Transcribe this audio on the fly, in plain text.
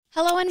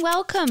Hello and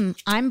welcome.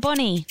 I'm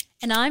Bonnie.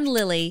 And I'm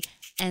Lily,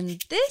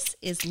 and this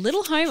is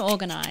Little Home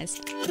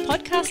Organised, a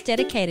podcast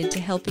dedicated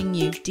to helping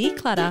you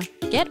declutter,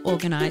 get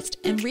organised,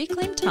 and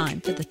reclaim time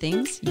for the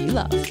things you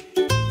love.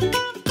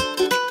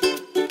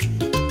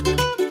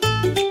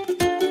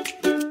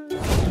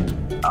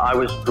 I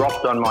was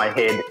dropped on my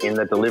head in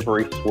the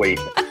delivery suite.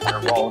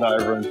 I rolled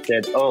over and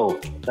said, "Oh,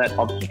 that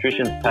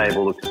obstetrician's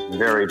table looks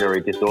very,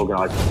 very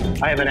disorganised."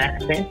 I have an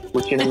accent,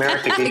 which in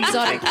America gives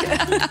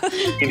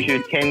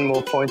you 10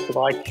 more points of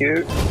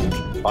IQ.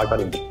 I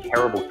got into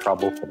terrible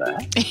trouble for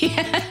that.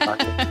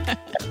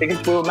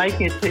 Because we were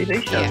making a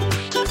TV show. Yeah.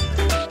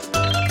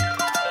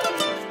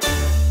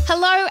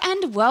 Hello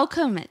and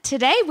welcome.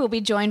 Today we'll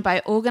be joined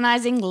by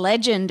organising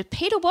legend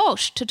Peter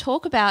Walsh to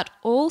talk about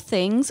all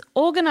things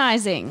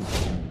organising.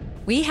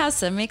 We have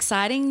some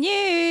exciting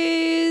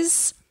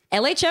news.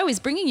 LHO is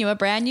bringing you a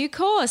brand new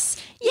course.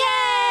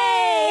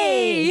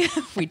 Yay!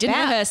 We didn't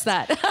rehearse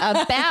that.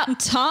 About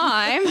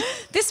time.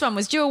 This one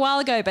was due a while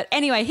ago, but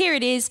anyway, here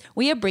it is.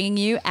 We are bringing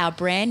you our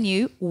brand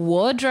new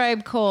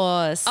wardrobe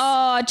course.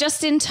 Oh,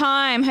 just in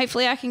time.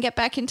 Hopefully I can get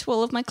back into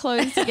all of my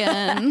clothes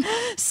again.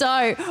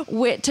 So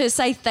to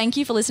say thank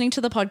you for listening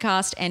to the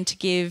podcast and to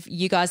give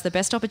you guys the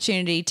best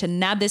opportunity to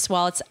nab this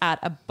while it's at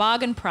a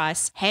bargain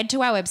price, head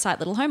to our website,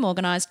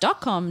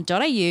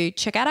 littlehomeorganised.com.au,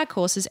 check out our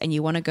courses, and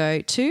you want to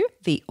go to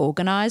the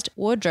Organised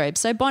Wardrobe.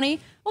 So Bonnie,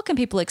 what can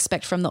people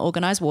expect from the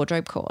Organised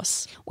Wardrobe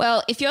course?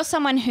 Well, if you're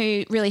someone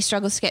who really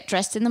struggles to get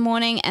dressed in the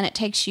morning and it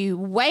takes you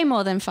way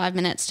more than 5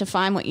 minutes to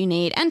find what you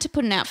need and to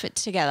put an outfit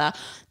together,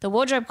 the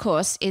wardrobe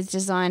course is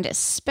designed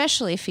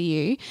especially for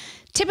you.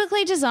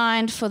 Typically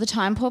designed for the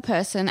time-poor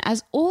person,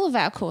 as all of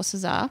our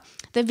courses are.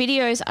 The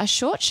videos are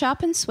short,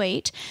 sharp and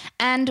sweet,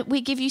 and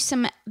we give you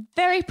some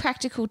very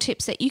practical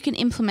tips that you can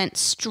implement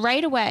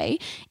straight away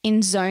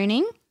in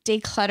zoning,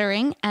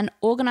 decluttering and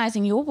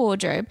organising your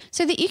wardrobe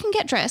so that you can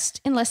get dressed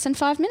in less than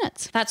 5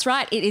 minutes. That's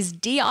right. It is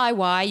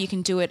DIY. You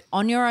can do it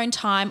on your own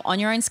time, on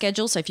your own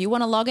schedule. So if you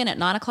want to log in at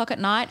 9 o'clock at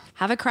night,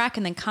 have a crack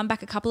and then come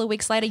back a couple of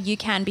weeks later, you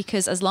can,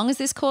 because as long as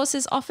this course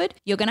is offered,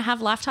 you're going to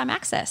have lifetime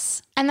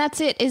access. And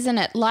that's it, isn't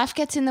it? Life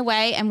gets in the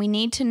way and we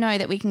need to know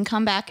that we can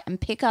come back and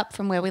pick up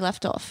from where we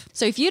left off.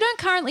 So if you don't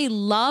currently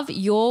love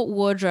your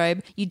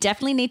wardrobe, you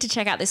definitely need to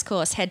check out this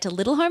course. Head to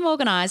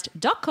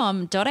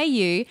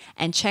littlehomeorganised.com.au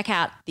and check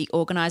out the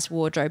Organised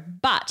Wardrobe.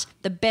 But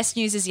the best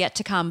news is yet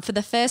to come. For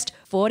the first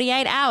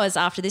 48 hours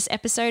after this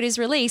episode is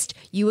released,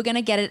 you are going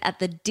to get it at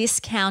the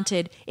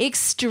discounted,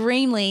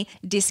 extremely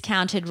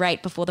discounted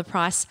rate before the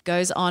price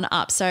goes on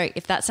up. So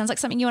if that sounds like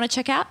something you want to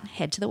check out,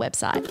 head to the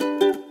website.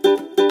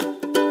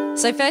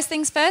 So first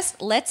things first,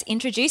 let's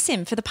introduce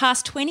him. For the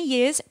past 20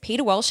 years,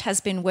 Peter Walsh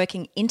has been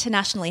working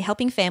internationally,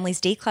 helping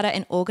families declutter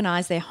and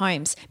organise their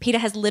homes. Peter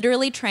has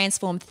literally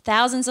transformed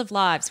thousands of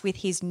lives with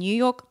his New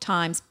York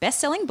Times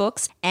best-selling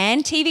books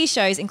and TV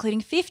shows,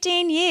 including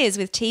 15 years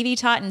with TV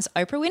titans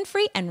Oprah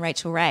Winfrey and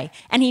Rachel Ray.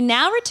 And he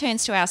now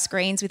returns to our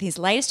screens with his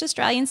latest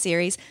Australian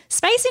series,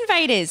 Space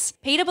Invaders.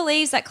 Peter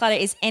believes that clutter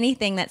is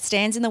anything that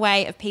stands in the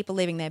way of people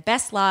living their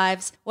best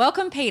lives.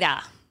 Welcome,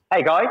 Peter.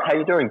 Hey guys, how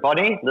you doing?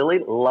 Bonnie, Lily,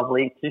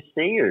 lovely to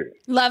see you.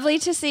 Lovely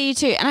to see you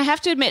too. And I have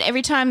to admit,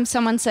 every time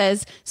someone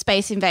says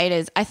Space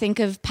Invaders, I think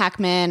of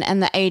Pac-Man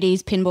and the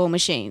 80s pinball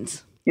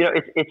machines. You know,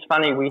 it's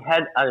funny. We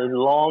had a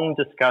long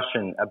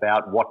discussion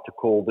about what to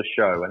call the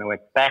show, and I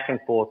went back and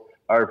forth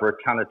over a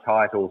ton of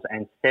titles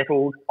and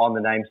settled on the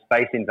name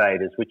Space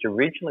Invaders, which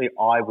originally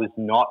I was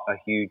not a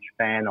huge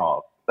fan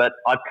of. But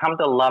I've come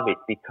to love it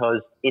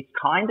because it's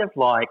kind of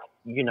like,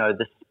 you know,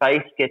 the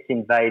space gets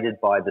invaded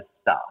by the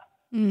stuff.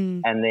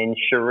 And then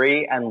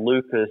Cherie and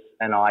Lucas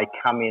and I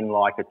come in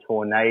like a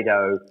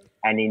tornado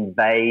and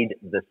invade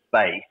the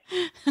space.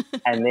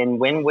 And then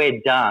when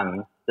we're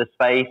done, the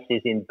space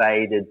is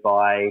invaded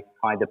by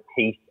kind of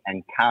peace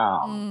and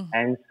calm.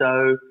 And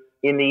so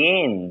in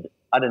the end,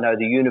 I don't know,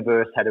 the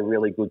universe had a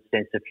really good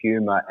sense of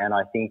humour, and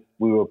I think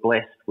we were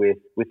blessed with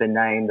a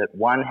name that,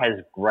 one,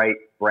 has great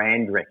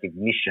brand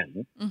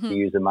recognition, to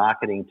use a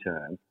marketing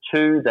term,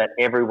 two, that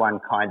everyone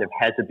kind of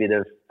has a bit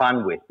of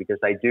fun with because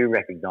they do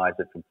recognise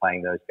it from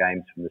playing those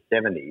games from the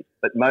 70s.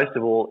 But most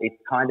of all, it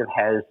kind of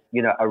has,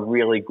 you know, a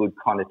really good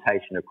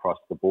connotation across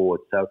the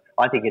board. So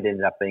I think it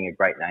ended up being a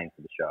great name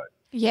for the show.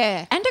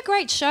 Yeah. And a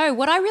great show.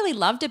 What I really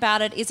loved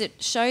about it is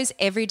it shows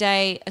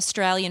everyday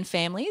Australian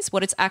families,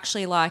 what it's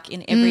actually like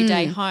in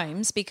everyday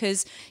homes,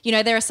 because, you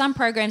know, there are some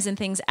programs and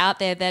things out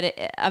there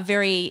that are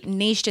very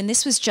niched, and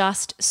this was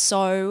just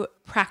so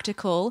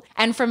practical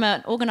and from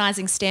an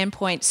organising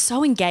standpoint,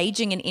 so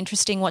engaging and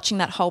interesting watching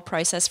that whole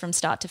process from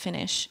start to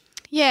finish.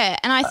 Yeah,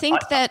 and I think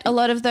that a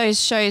lot of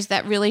those shows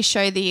that really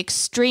show the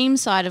extreme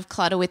side of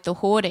clutter with the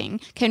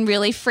hoarding can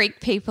really freak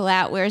people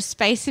out, whereas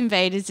Space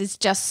Invaders is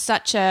just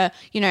such a,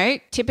 you know,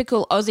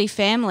 typical Aussie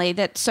family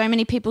that so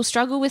many people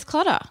struggle with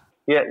clutter.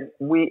 Yeah,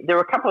 there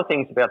are a couple of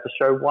things about the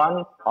show.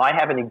 One, I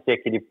have an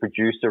executive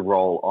producer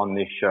role on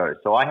this show,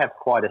 so I have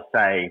quite a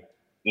say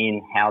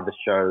in how the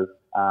show,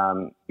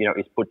 you know,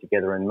 is put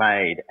together and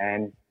made.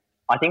 And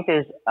I think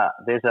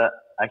there's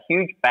a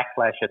huge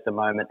backlash at the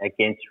moment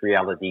against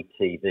reality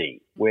TV,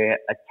 where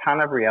a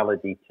ton of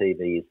reality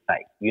TV is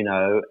fake, you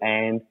know,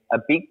 and a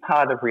big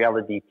part of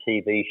reality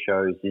TV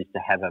shows is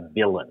to have a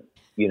villain,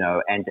 you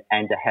know, and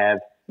to have,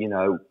 you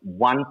know,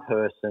 one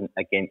person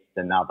against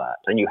another.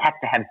 And you have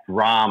to have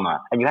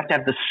drama and you have to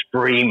have the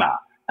screamer.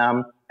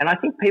 And I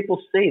think people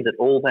see that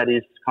all that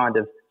is kind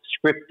of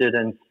scripted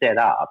and set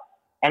up.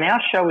 And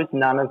our show is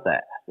none of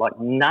that. Like,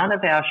 none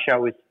of our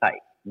show is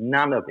fake.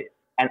 None of it.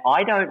 And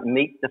I don't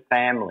meet the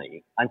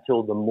family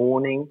until the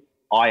morning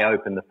I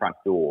open the front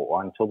door,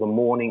 or until the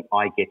morning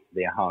I get to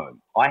their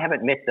home. I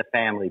haven't met the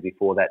family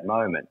before that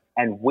moment.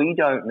 And we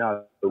don't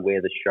know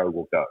where the show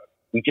will go.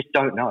 We just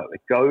don't know.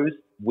 It goes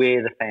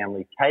where the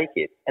family take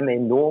it. And they're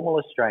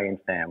normal Australian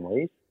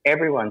families.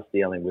 Everyone's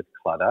dealing with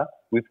clutter.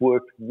 We've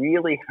worked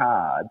really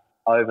hard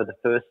over the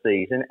first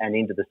season and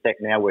into the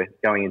second. Now we're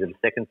going into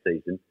the second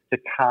season to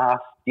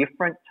cast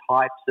different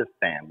types of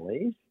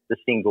families: the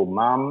single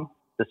mum,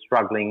 the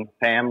struggling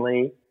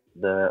family,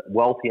 the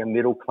wealthier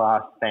middle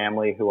class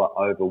family who are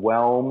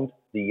overwhelmed,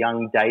 the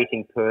young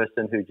dating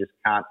person who just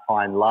can't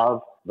find love,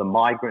 the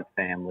migrant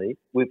family.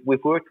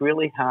 We've worked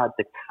really hard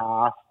to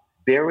cast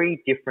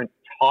very different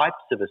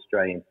types of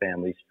Australian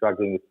families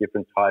struggling with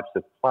different types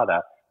of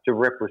clutter to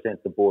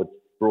represent the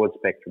broad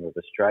spectrum of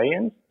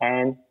Australians.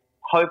 And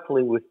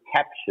hopefully we've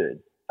captured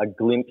a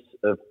glimpse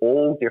of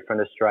all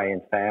different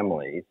Australian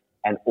families,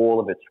 and all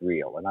of it's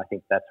real. And I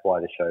think that's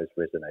why the show's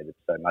resonated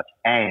so much.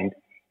 And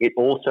it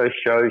also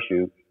shows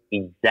you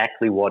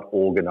exactly what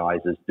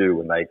organisers do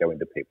when they go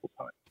into people's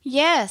homes.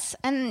 Yes.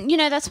 And, you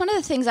know, that's one of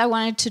the things I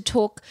wanted to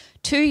talk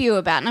to you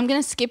about. And I'm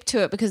going to skip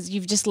to it because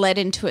you've just led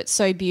into it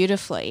so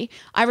beautifully.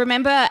 I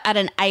remember at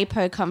an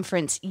APO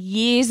conference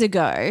years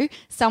ago,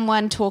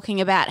 someone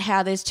talking about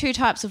how there's two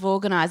types of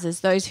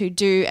organisers, those who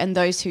do and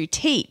those who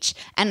teach.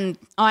 And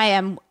I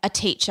am a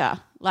teacher,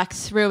 like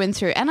through and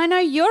through. And I know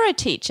you're a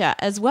teacher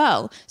as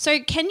well. So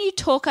can you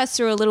talk us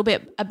through a little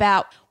bit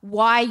about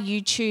why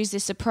you choose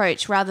this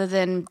approach rather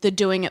than the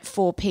doing it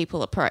for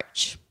people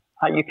approach?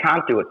 You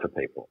can't do it for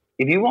people.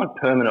 If you want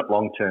permanent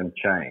long-term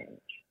change,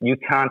 you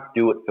can't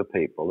do it for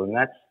people. And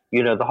that's,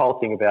 you know, the whole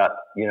thing about,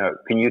 you know,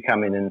 can you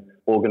come in and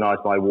organise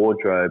my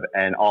wardrobe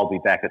and I'll be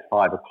back at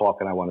 5 o'clock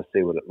and I want to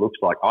see what it looks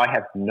like. I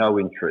have no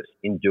interest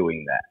in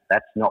doing that.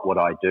 That's not what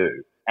I do.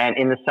 And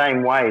in the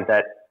same way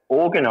that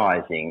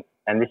organising,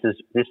 and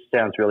this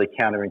sounds really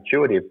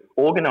counterintuitive,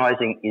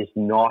 organising is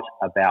not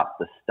about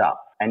the stuff.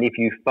 And if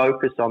you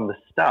focus on the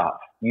stuff,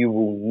 you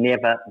will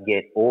never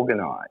get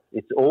organised.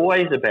 It's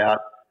always about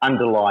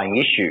underlying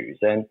issues.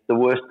 And the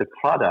worse the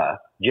clutter,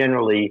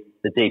 generally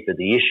the deeper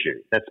the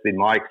issue. That's been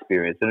my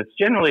experience. And it's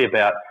generally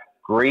about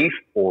grief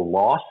or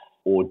loss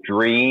or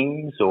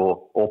dreams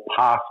or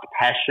past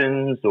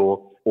passions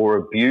or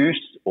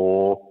abuse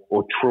or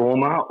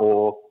trauma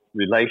or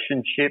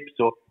relationships.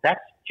 Or that's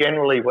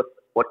generally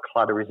what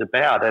clutter is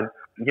about. And,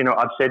 you know,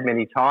 I've said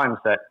many times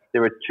that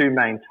there are two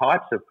main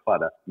types of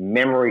clutter: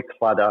 memory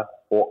clutter,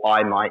 or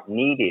I might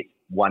need it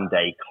one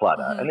day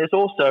clutter. Mm-hmm. And there's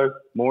also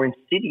more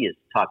insidious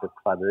type of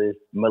clutter. There's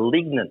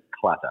malignant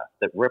clutter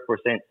that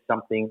represents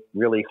something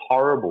really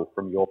horrible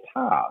from your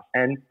past.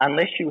 And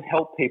unless you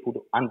help people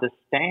to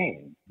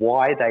understand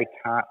why they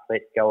can't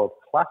let go of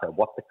clutter,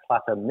 what the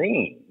clutter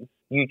means,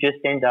 you just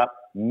end up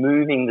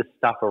moving the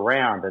stuff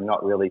around and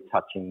not really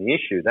touching the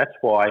issue. That's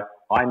why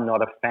I'm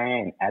not a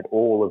fan at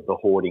all of the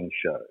hoarding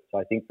shows.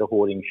 I think the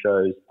hoarding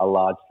shows are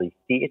largely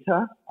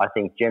theatre. I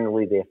think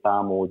generally they're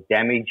far more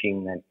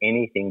damaging than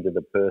anything to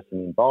the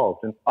person involved.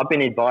 And I've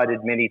been invited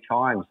many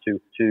times to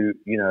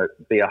you know,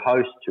 be a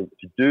host to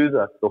do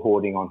the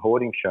hoarding on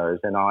hoarding shows,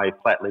 and I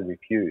flatly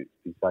refuse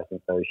because I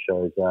think those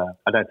shows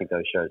I don't think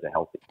those shows are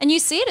healthy. And you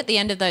see it at the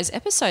end of those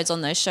episodes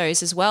on those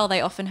shows as well.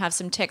 They often have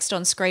some text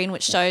on screen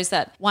which shows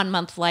that 1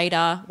 month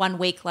later, 1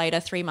 week later,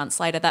 3 months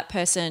later, that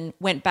person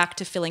went back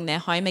to filling their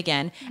home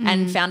again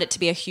and found it to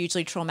be a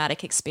hugely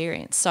traumatic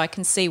experience. So I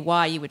can see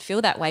why you would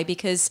feel that way,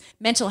 because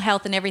mental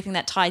health and everything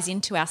that ties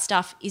into our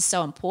stuff is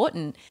so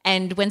important.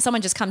 And when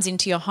someone just comes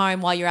into your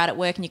home while you're out at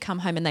work and you come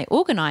home and they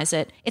organise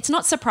it, it's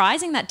not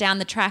surprising that down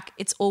the track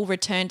it's all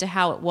returned to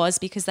how it was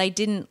because they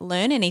didn't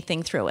learn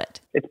anything through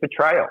it. It's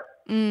betrayal.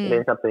 It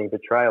ends up being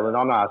betrayal. And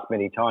I'm asked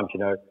many times, you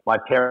know, my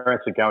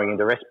parents are going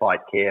into respite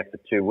care for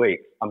 2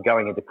 weeks. I'm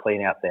going in to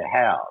clean out their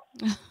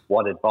house.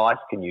 What advice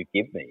can you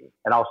give me?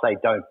 And I'll say,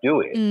 don't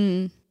do it.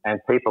 And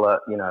people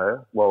are, you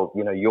know, well,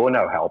 you know, you're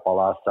no help.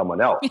 I'll ask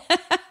someone else.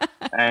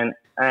 and,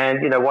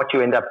 you know, what you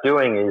end up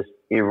doing is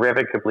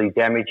irrevocably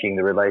damaging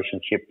the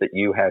relationship that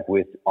you have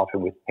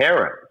often with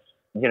parents.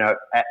 You know,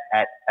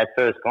 at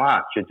first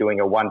glance, you're doing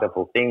a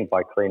wonderful thing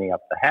by cleaning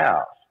up the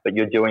house, but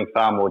you're doing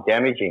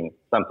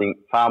something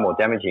far more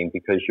damaging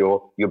because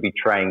you're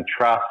betraying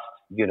trust.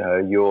 You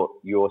know,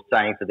 you're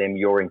saying to them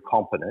you're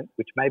incompetent,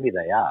 which maybe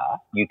they are.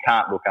 You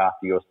can't look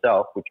after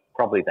yourself, which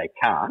probably they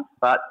can't.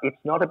 But it's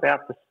not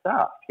about the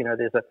stuff. You know,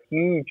 there's a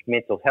huge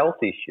mental health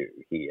issue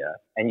here,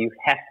 and you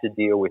have to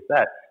deal with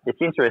that. It's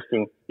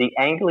interesting. The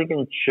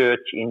Anglican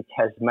Church in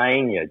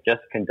Tasmania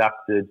just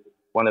conducted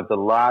one of the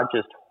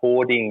largest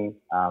hoarding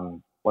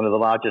one of the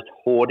largest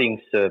hoarding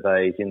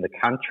surveys in the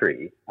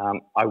country.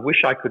 I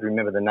wish I could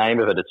remember the name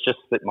of it. It's just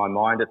slipped my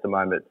mind at the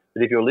moment.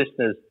 But if your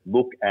listeners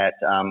look at,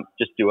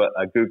 just do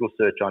a Google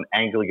search on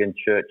Anglican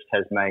Church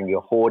Tasmania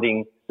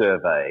hoarding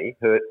survey,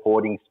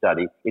 hoarding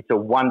study, it's a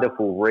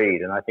wonderful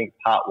read, and I think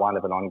part one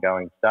of an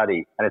ongoing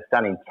study. And it's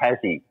done in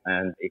Tassie,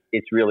 and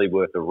it's really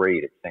worth a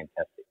read. It's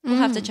fantastic. We'll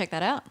have to check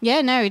that out.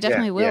 Yeah, no, we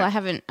definitely will. Yeah. I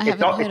haven't heard of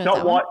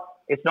that one.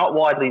 It's not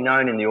widely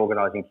known in the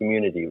organising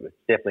community. It's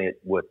definitely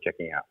worth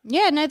checking out.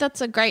 Yeah, no,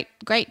 that's a great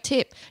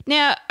tip.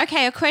 Now,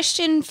 okay, a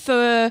question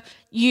for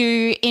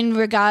you in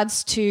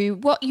regards to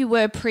what you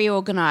were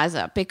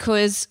pre-organiser,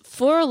 because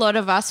for a lot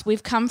of us,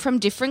 we've come from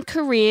different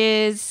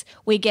careers.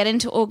 We get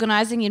into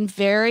organising in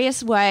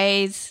various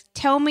ways.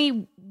 Tell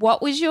me,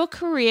 what was your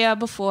career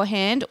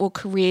beforehand or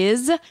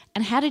careers,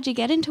 and how did you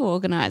get into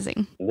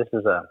organising?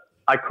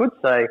 I could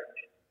say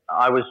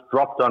I was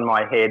dropped on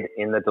my head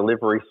in the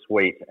delivery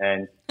suite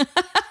and I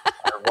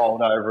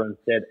rolled over and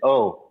said,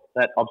 "Oh,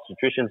 that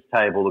obstetrician's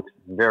table looks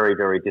very,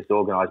 very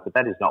disorganised," but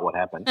that is not what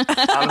happened.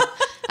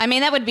 I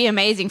mean, that would be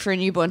amazing for a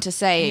newborn to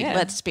say,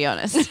 let's be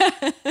honest.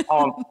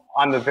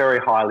 I'm a very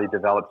highly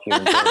developed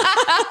human being.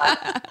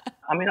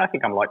 I mean, I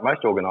think I'm like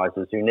most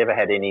organisers who never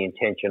had any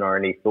intention or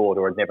any thought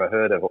or had never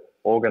heard of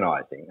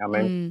organising. I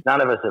mean,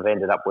 none of us have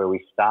ended up where we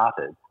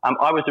started.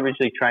 I was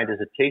originally trained as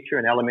a teacher,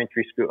 an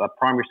elementary school, a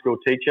primary school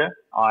teacher.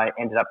 I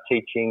ended up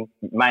teaching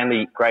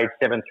mainly grade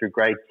 7 through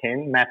grade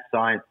 10, math,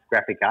 science,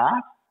 graphic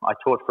art. I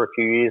taught for a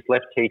few years,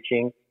 left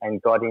teaching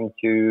and got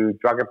into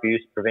drug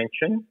abuse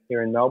prevention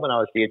here in Melbourne. I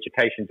was the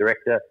education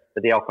director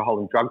for the Alcohol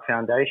and Drug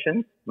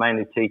Foundation,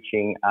 mainly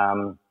teaching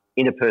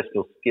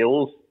interpersonal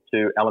skills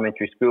to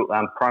elementary school,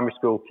 primary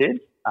school kids,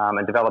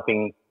 and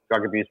developing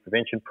drug abuse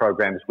prevention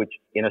programs, which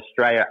in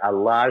Australia are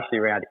largely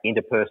around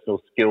interpersonal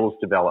skills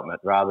development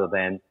rather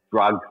than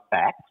drug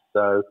facts.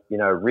 So,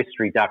 risk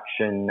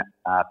reduction,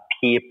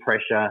 peer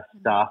pressure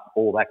stuff,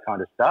 all that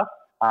kind of stuff.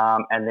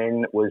 And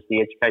then was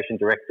the education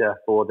director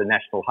for the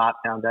National Heart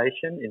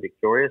Foundation in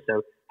Victoria,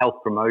 so health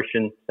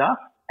promotion stuff.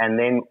 And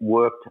then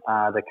worked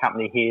the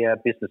company here,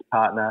 business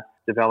partner,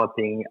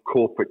 developing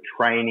corporate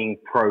training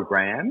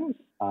programs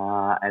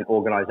and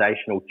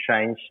organisational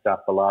change stuff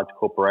for large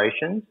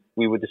corporations.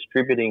 We were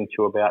distributing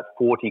to about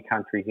 40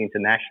 countries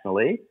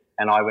internationally,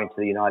 and I went to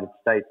the United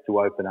States to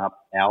open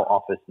up our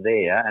office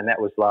there, and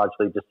that was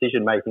largely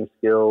decision-making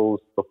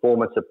skills,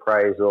 performance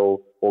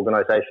appraisal,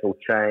 organisational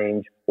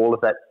change, all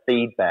of that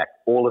feedback,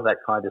 all of that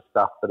kind of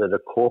stuff, but at a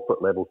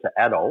corporate level to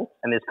adults.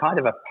 And there's kind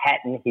of a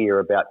pattern here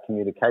about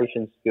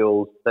communication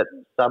skills that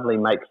suddenly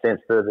makes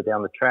sense further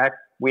down the track.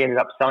 We ended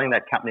up selling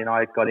that company, and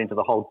I got into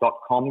the whole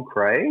 .com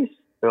craze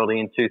early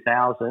in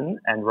 2000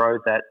 and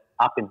rode that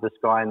up into the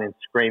sky and then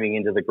screaming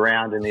into the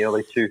ground in the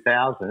early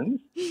 2000s.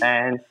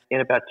 And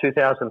in about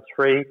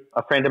 2003,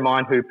 a friend of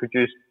mine who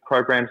produced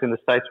programs in the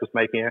States was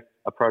making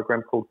a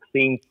program called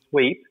Clean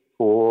Sweep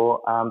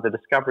for the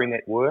Discovery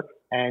Network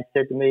and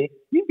said to me,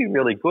 "You'd be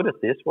really good at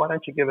this. Why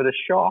don't you give it a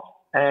shot?"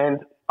 And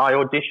I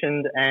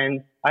auditioned,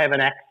 and I have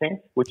an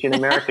accent, which in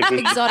America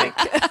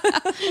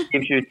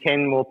gives you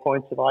 10 more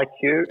points of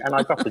IQ, and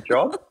I got the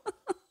job.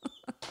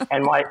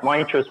 And my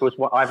interest was,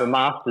 I have a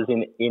master's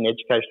in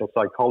educational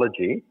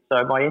psychology,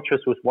 so my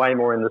interest was way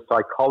more in the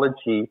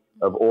psychology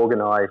of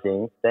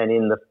organising than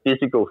in the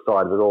physical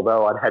side of it,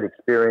 although I'd had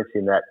experience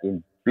in that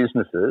in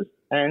businesses.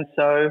 And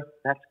so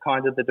that's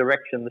kind of the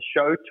direction the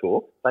show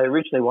took. They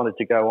originally wanted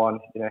to go on,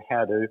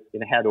 how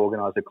to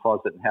organise a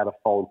closet and how to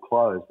fold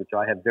clothes, which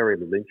I have very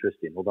little interest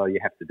in, although you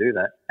have to do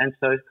that. And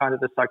so kind of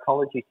the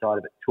psychology side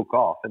of it took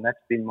off, and that's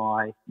been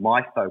my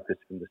focus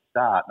from the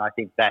start. And I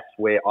think that's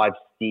where I've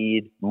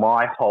steered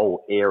my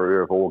whole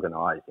area of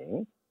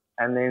organising.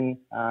 And then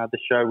the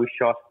show, we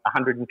shot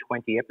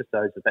 120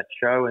 episodes of that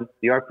show, and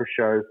the Oprah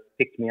show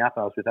picked me up.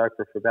 I was with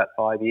Oprah for about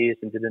 5 years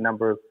and did a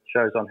number of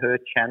shows on her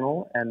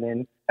channel, and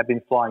then have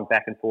been flying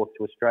back and forth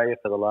to Australia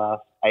for the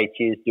last 8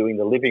 years doing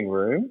The Living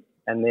Room,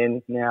 and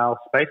then now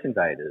Space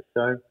Invaders.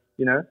 So,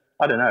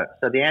 I don't know.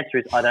 So the answer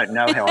is I don't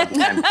know how I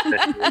became a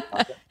professional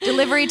organizer.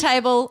 Delivery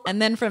table,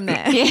 and then from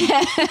there.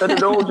 Yeah. But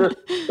it all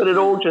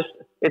just,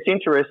 it's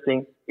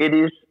interesting. It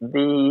is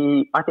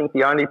I think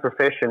the only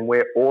profession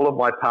where all of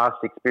my past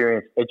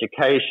experience,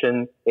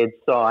 education, ed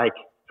psych,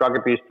 drug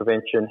abuse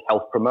prevention,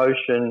 health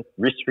promotion,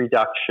 risk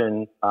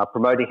reduction,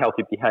 promoting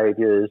healthy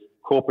behaviours,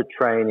 corporate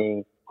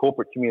training,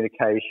 corporate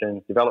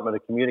communication, development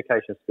of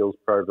communication skills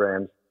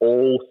programs,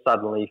 all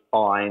suddenly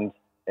find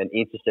an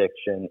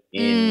intersection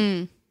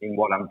in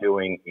what I'm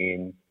doing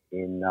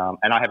and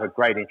I have a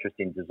great interest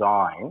in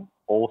design,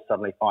 all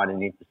suddenly find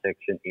an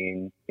intersection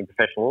in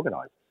professional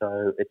organising.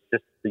 So it's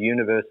just the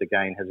universe,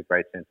 again, has a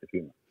great sense of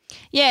humour.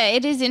 Yeah,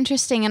 it is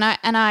interesting. And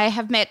I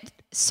have met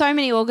so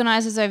many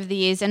organisers over the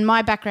years, and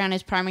my background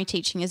is primary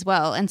teaching as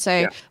well. And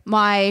so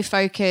my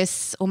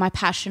focus or my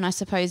passion, I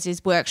suppose,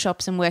 is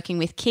workshops and working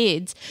with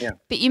kids. Yeah.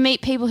 But you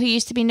meet people who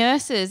used to be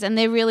nurses and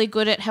they're really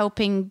good at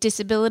helping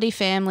disability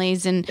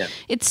families. And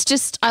it's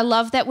just, I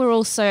love that we're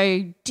all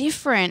so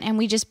different and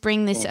we just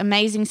bring this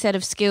amazing set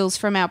of skills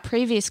from our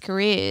previous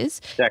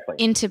careers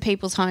into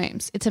people's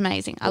homes. It's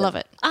amazing. I love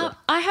it.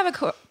 I have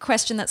a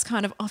question that's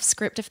kind of off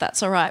script, if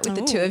that's all right with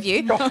the two of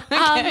you.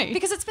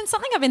 Because it's been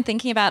something I've been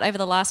thinking about over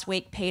the last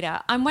week, Peter.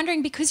 I'm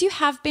wondering, because you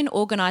have been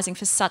organising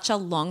for such a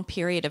long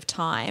period of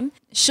time,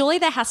 surely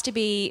there has to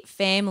be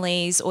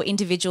families or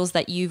individuals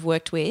that you've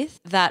worked with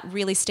that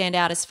really stand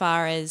out as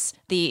far as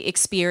the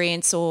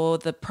experience or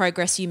the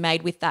progress you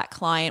made with that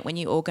client when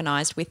you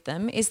organised with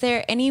them. Is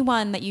there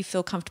anyone that you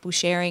feel comfortable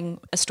sharing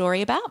a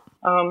story about?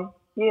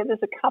 Yeah, there's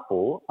a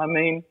couple. I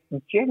mean,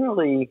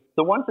 generally,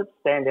 the ones that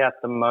stand out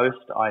the most,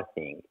 I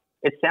think,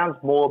 it sounds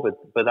morbid,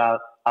 but are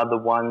the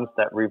ones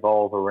that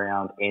revolve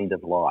around end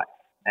of life.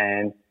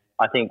 And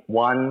I think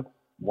one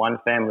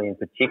family in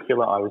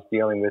particular I was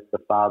dealing with, the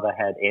father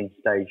had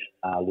end-stage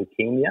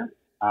leukemia.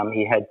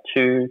 He had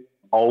two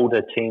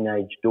older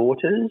teenage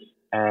daughters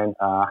and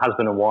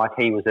husband and wife.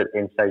 He was at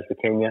end-stage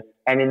leukemia.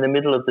 And in the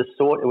middle of the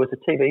sort, it was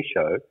a TV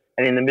show,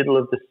 and in the middle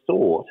of the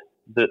sort,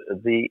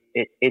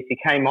 it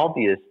became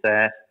obvious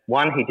that,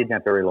 one, he didn't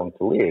have very long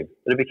to live,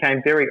 but it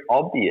became very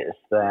obvious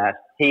that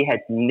he had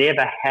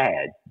never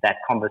had that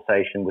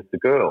conversation with the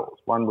girls.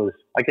 One was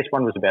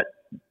about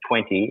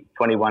 20,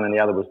 21, and the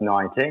other was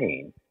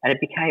 19. And it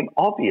became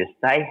obvious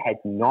they had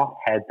not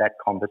had that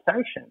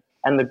conversation.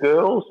 And the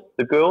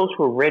girls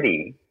were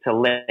ready to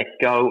let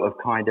go of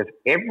kind of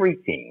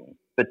everything,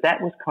 but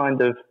that was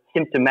kind of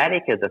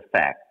symptomatic of the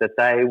fact that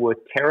they were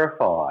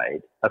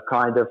terrified of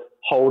kind of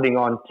holding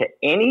on to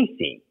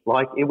anything.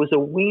 Like, it was a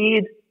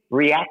weird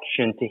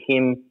reaction to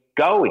him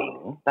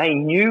going. They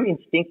knew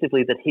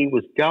instinctively that he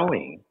was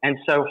going. And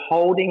so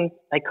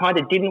they kind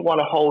of didn't want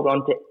to hold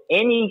on to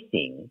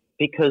anything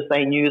because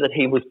they knew that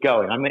he was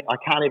going. I mean, I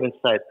can't even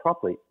say it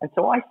properly. And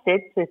so I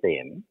said to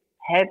him,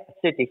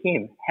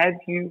 have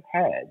you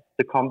had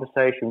the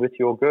conversation with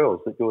your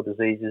girls that your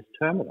disease is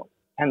terminal?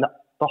 And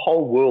the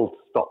whole world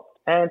stopped.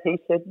 And he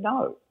said,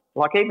 no.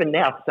 Like, even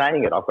now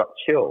saying it, I've got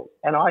chills.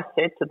 And I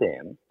said to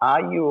them,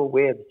 are you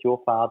aware that your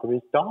father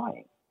is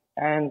dying?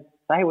 And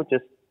they were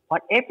just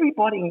like,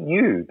 everybody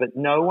knew, but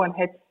no one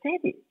had said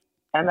it.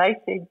 And they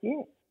said,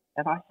 yes.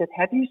 And I said,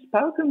 have you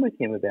spoken with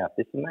him about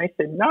this? And they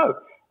said, no.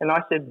 And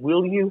I said,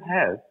 will you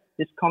have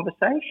this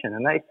conversation?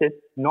 And they said,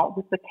 not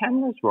with the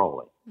cameras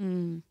rolling.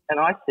 And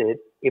I said,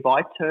 if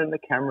I turn the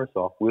cameras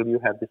off, will you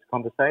have this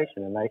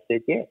conversation? And they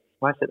said, yes.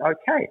 And I said,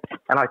 okay.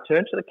 And I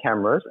turned to the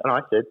cameras and I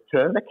said,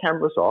 turn the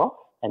cameras off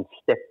and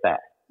step back.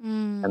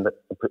 And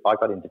I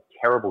got into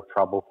terrible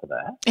trouble for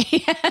that.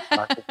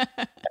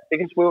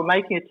 Because we were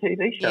making a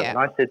TV show. And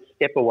I said,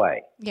 step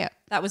away. Yeah,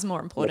 that was more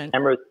important.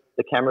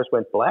 The cameras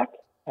went black,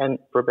 and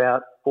for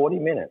about 40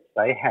 minutes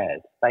they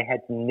had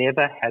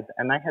never had,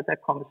 and they had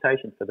that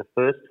conversation for the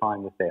first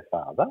time with their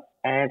father,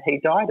 and he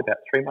died about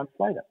 3 months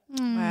later.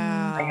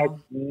 Wow. They had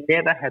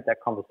never had that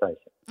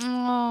conversation.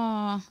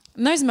 Oh.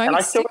 And those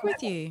moments stick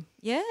with you.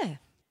 Yeah.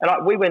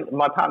 And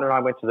my partner and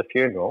I went to the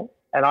funeral,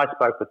 and I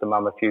spoke with the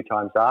mum a few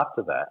times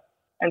after that.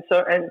 And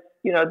so, there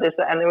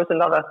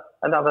was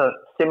another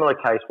similar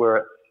case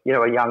where,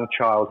 a young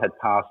child had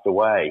passed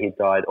away. He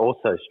died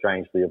also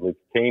strangely of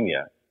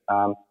leukemia.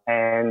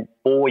 And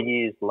 4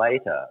 years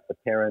later, the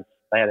parents,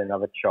 they had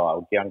another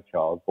child, young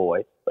child, boy.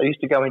 They used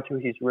to go into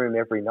his room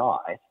every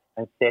night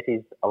and set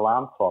his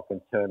alarm clock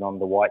and turn on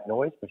the white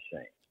noise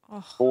machine.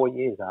 Oh. 4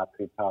 years after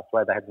he passed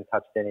away, they hadn't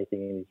touched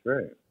anything in his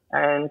room.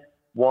 And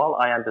while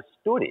I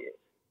understood it,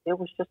 it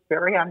was just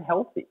very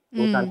unhealthy. It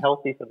was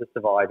unhealthy for the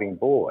surviving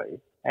boy.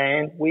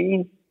 And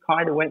we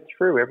kind of went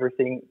through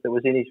everything that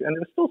was in his, and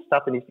there was still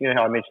stuff in his,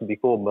 how I mentioned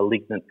before,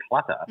 malignant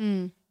clutter.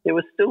 There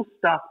was still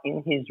stuff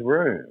in his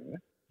room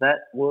that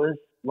was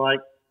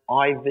like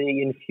IV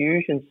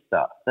infusion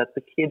stuff that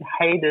the kid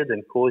hated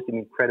and caused him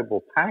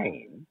incredible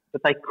pain,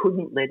 but they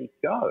couldn't let it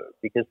go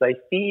because they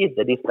feared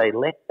that if they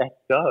let that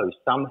go,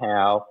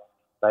 somehow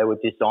they were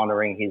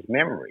dishonouring his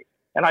memory.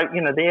 And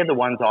they're the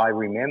ones I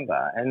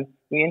remember. And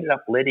we ended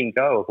up letting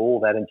go of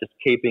all that and just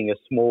keeping a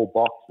small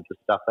box of the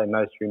stuff they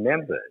most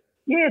remembered.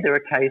 Yeah, there are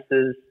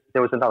cases.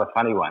 There was another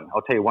funny one.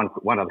 I'll tell you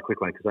one other quick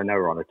one because I know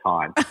we're on a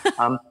time.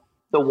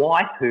 The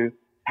wife who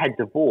had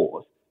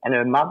divorced, and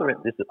her mother,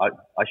 I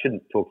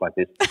shouldn't talk like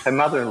this, her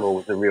mother-in-law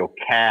was a real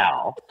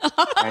cow.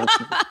 And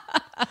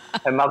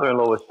her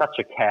mother-in-law was such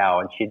a cow,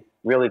 and she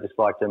really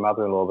disliked her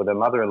mother-in-law, but her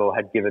mother-in-law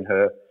had given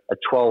her a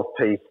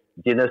 12-piece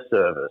dinner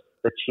service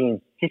that she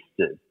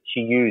insisted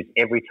she used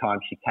every time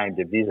she came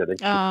to visit, and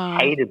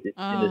she hated this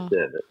dinner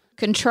service.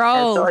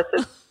 Control. And so I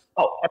said,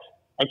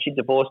 and she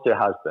divorced her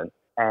husband,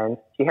 and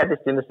she had this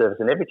dinner service,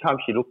 and every time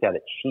she looked at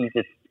it, she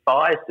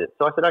despised it.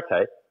 So I said,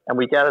 okay. And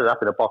we gathered up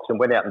in a box and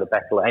went out in the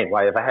back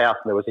laneway of a house,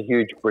 and there was a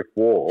huge brick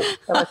wall.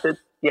 And I said,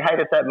 do you hate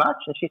it that much?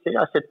 And she said,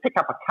 I said, pick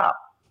up a cup.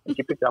 And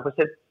she picked it up and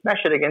said, smash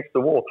it against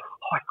the wall.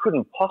 Oh, I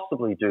couldn't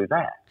possibly do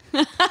that.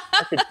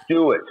 I said,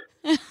 do it.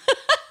 And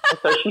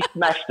so she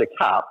smashed a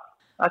cup.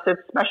 I said,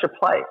 smash a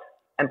plate.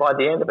 And by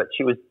the end of it,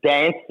 she was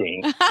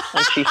dancing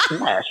and she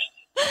smashed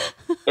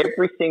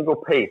every single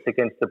piece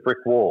against the brick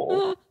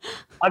wall.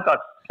 I got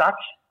such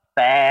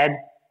bad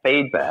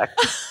feedback.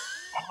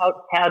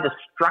 How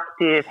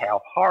destructive,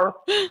 how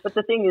horrible. But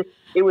the thing is,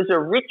 it was a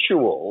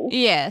ritual.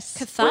 Yes.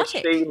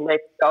 Cathartic. Where she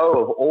let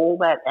go of all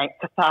that,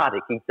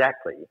 cathartic,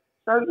 exactly.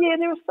 So, yeah,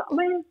 there was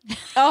something.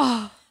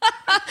 Oh,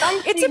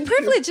 it's a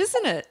privilege,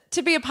 isn't it,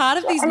 to be a part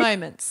of these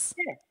moments?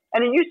 Yeah.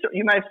 And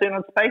you may have seen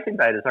on Space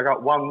Invaders, I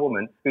got one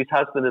woman whose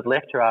husband had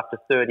left her after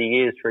 30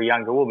 years for a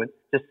younger woman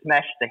to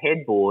smash the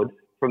headboard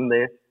from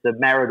the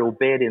marital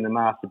bed in the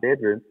master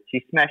bedroom.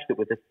 She smashed it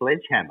with a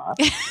sledgehammer.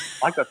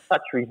 I got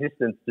such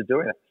resistance to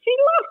doing it. She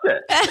loved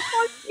it. It's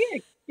like, yeah,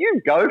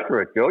 you go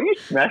for it, girl. You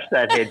smash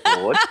that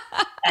headboard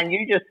and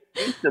you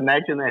just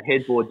imagine that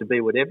headboard to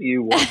be whatever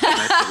you want to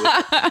smash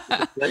it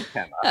with a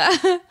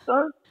sledgehammer.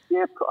 So,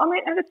 yeah, I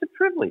mean, and it's a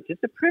privilege.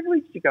 It's a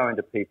privilege to go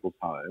into people's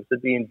homes, to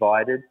be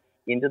invited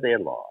into their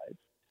lives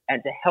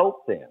and to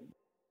help them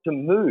to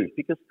move,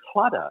 because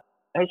clutter,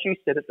 as you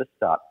said at the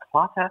start,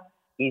 clutter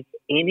is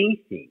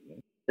anything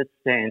that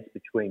stands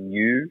between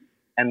you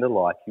and the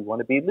life you want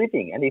to be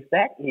living. And if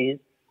that is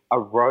a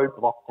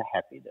roadblock to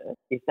happiness,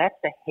 if that's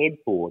a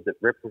headboard that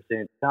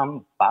represents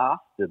some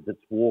bastard that's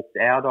walked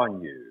out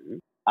on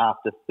you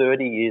after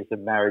 30 years of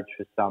marriage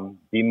for some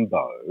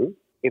bimbo,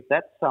 if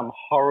that's some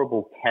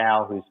horrible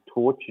cow who's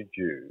tortured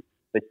you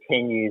for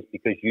 10 years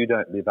because you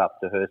don't live up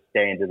to her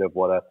standard of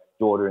what a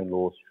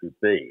daughter-in-law should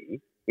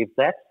be, if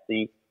that's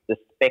the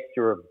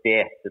spectre of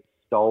death that's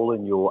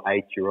stolen your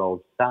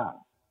 8-year-old son,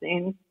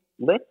 then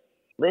let's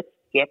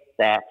get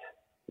that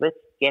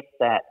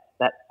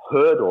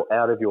hurdle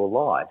out of your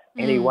life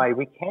any way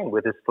we can,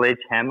 with a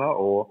sledgehammer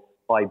or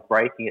by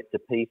breaking it to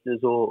pieces,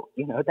 or,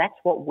 that's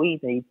what we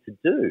need to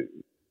do.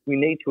 We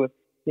need to,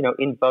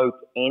 invoke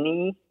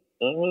any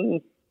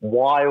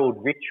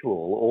wild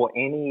ritual or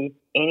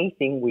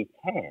anything we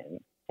can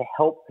to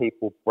help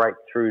people break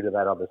through to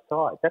that other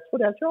side. That's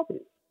what our job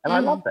is. And I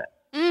love that.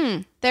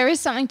 There is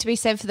something to be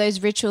said for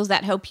those rituals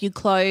that help you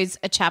close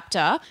a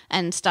chapter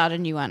and start a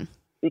new one.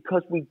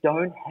 Because we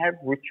don't have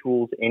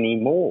rituals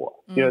anymore.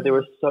 There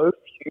are so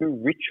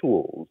few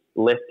rituals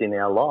left in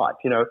our life,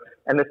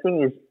 and the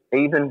thing is,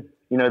 even,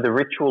 the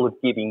ritual of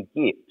giving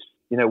gifts,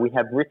 we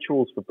have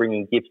rituals for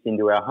bringing gifts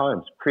into our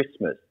homes,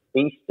 Christmas,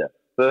 Easter,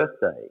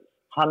 birthdays,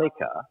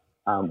 Hanukkah,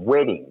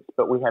 weddings,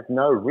 but we have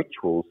no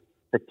rituals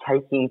for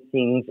taking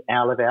things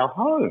out of our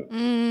home.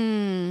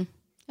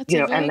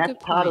 And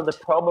that's part of the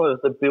problem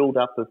of the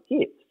build-up of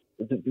gifts,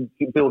 the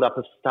build-up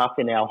of stuff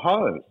in our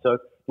homes. So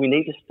we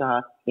need to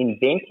start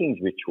inventing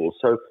rituals.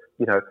 So,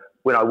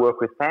 when I work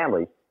with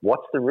families,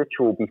 what's the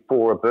ritual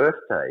before a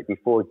birthday,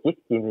 before a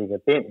gift-giving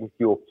event with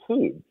your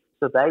kids?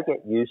 So they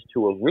get used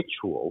to a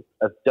ritual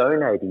of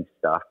donating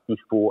stuff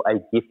before a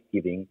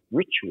gift-giving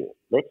ritual.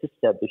 Let's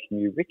establish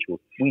new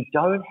rituals. We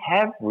don't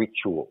have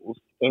rituals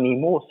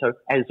anymore. So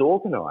as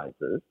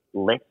organisers,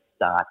 let's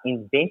start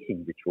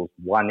inventing rituals.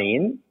 One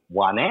in,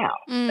 one out.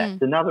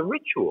 That's another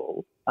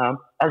ritual. As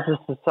a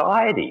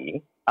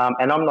society,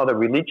 and I'm not a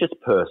religious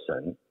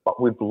person, but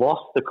we've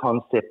lost the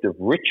concept of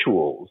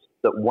rituals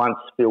that once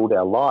filled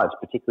our lives,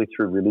 particularly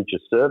through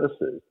religious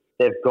services.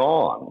 They've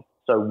gone.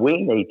 So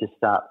we need to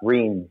start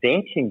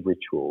reinventing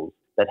rituals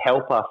that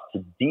help us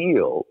to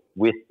deal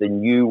with the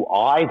new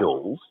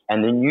idols,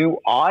 and the new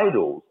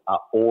idols are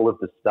all of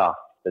the stuff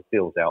that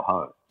fills our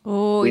home.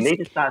 Oh, we need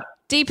to start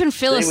deep and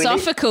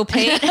philosophical,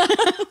 Pete.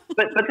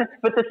 But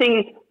the thing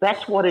is,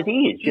 that's what it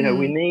is.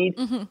 We need,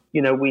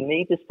 we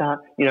need to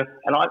start, and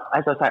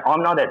as I say,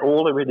 I'm not at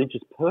all a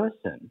religious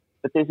person,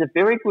 but there's a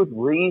very good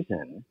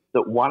reason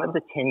that one of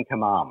the 10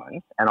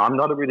 commandments, and I'm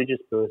not a religious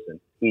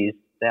person, is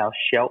thou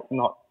shalt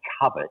not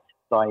covet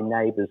thy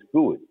neighbour's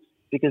goods.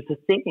 Because the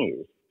thing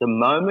is, the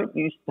moment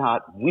you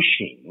start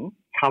wishing,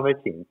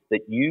 coveting,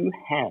 that you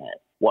have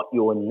what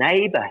your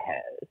neighbour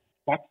has,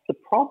 that's the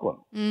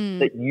problem.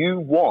 That you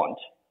want,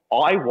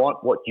 I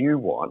want what you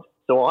want,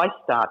 so I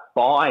start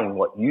buying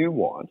what you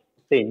want,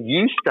 then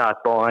you start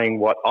buying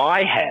what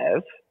I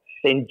have,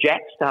 then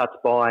Jack starts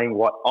buying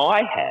what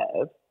I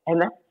have,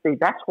 and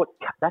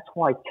that's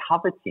why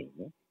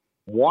coveting,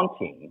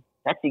 wanting,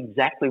 that's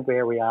exactly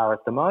where we are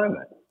at the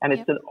moment. And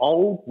it's an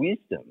old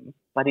wisdom,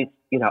 but it's,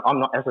 I'm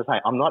not, as I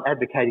say, I'm not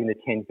advocating the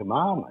 10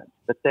 Commandments,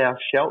 but thou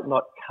shalt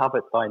not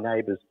covet thy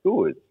neighbour's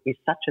goods is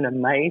such an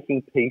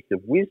amazing piece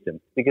of wisdom,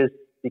 because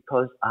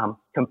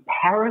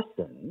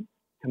comparison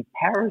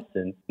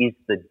is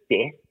the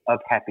death of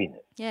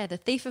happiness. Yeah, the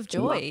thief of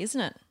joy,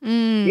 isn't it?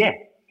 Yeah,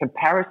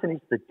 comparison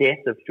is the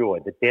death of joy,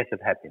 the death of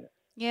happiness.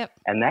 Yep.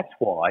 And that's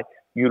why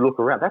you look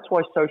around. That's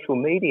why social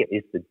media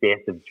is the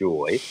death of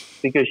joy,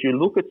 because you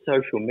look at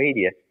social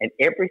media and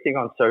everything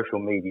on social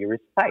media is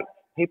fake.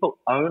 People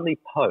only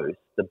post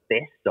the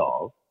best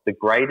of, the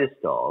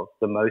greatest of,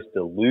 the most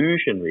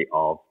illusionary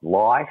of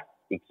life,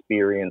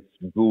 experience,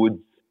 goods,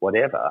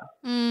 whatever.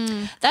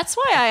 That's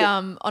why I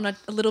on a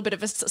little bit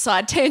of a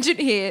side tangent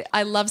here,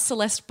 I love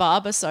Celeste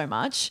Barber so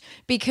much,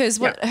 because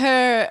what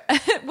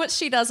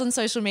she does on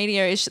social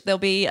media is there'll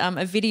be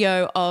a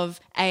video of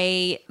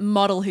a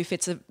model who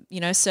fits a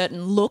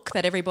certain look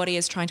that everybody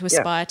is trying to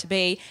aspire to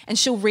be, and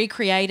she'll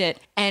recreate it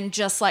and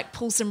just like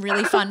pull some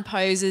really fun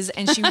poses,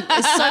 and she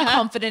is so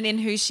confident in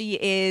who she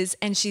is,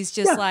 and she's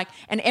just like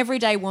an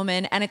everyday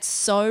woman, and it's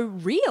so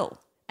real.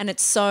 And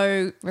it's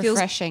so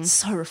refreshing.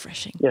 So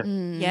refreshing. Yeah,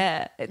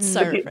 yeah, it's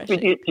so refreshing.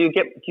 Do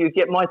you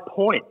get my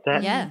point?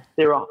 That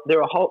there are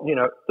whole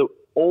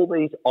all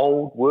these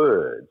old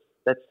words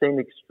that seem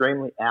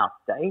extremely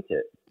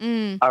outdated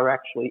are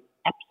actually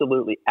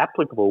absolutely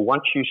applicable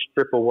once you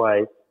strip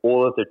away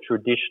all of the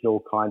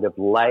traditional kind of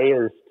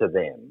layers to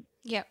them.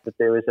 Yep. That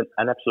there is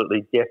an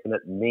absolutely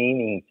definite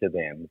meaning to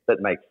them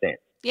that makes sense.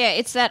 Yeah,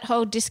 it's that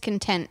whole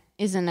discontent,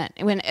 isn't it?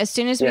 As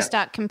soon as we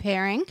start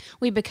comparing,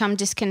 we become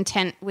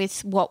discontent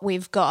with what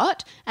we've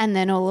got, and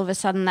then all of a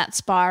sudden that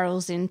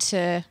spirals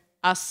into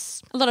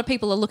us. A lot of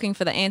people are looking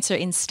for the answer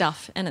in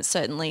stuff, and it's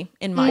certainly,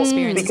 in my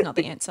experience, is not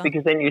the answer.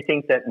 Because then you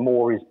think that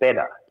more is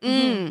better.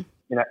 And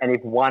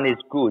if one is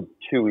good,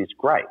 two is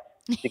great.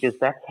 Because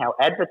that's how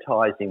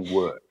advertising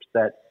works.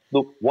 That,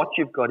 look, what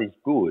you've got is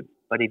good,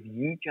 but if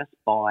you just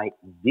buy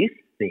this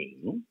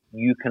thing,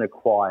 you can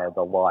acquire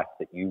the life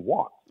that you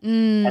want.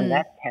 And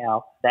that's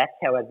how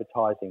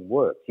advertising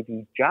works. If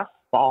you just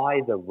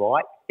buy the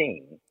right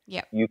thing,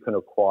 you can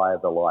acquire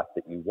the life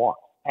that you want.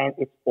 And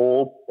it's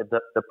all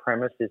the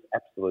premise is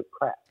absolute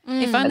crap.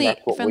 If only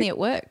it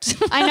worked.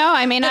 I know.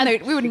 I mean,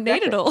 we wouldn't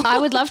need it all. I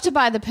would love to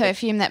buy the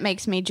perfume that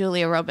makes me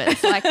Julia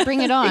Roberts. Like,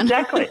 bring it on.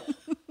 Exactly.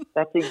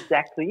 That's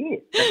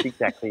exactly it.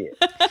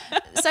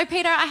 So,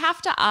 Peter, I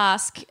have to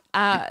ask,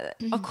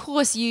 of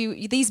course,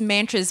 these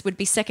mantras would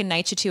be second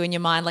nature to you in your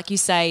mind. Like you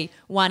say,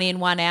 one in,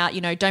 one out,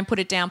 don't put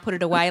it down, put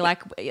it away.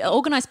 Like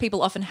organised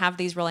people often have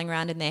these rolling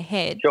around in their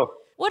head. Sure.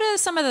 What are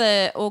some of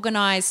the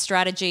organised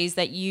strategies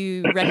that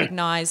you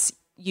recognise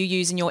you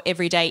use in your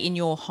everyday, in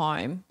your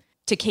home,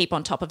 to keep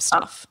on top of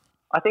stuff?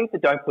 I think the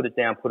don't put it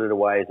down, put it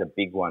away is a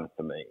big one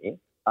for me.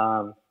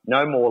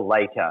 No more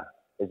later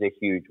is a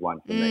huge one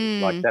for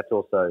me. Like that's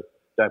also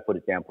don't put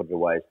it down, put it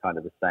away is kind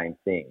of the same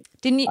thing.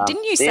 Didn't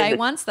you say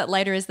once that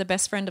later is the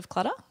best friend of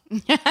clutter?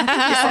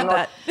 I'm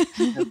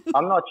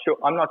not sure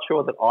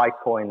that I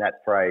coined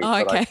that phrase,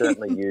 but I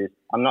certainly use.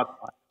 A lot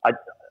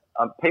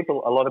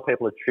of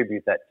people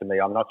attribute that to me.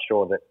 I'm not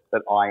sure that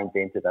I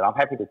invented that. I'm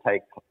happy to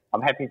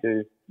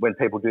when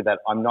people do that.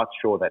 I'm not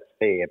sure that's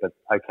fair, but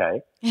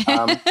okay.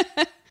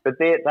 But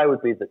they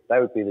would be the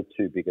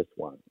two biggest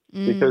ones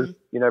because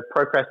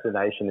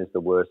procrastination is the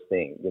worst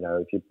thing.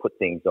 If you put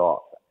things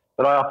off.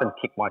 But I often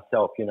kick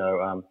myself.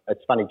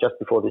 It's funny. Just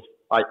before this,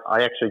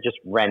 I actually just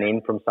ran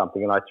in from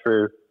something and I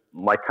threw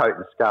my coat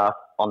and scarf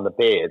on the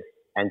bed.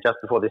 And just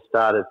before this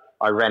started,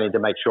 I ran in to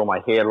make sure my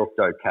hair looked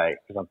okay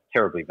because I'm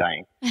terribly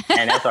vain.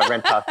 And as I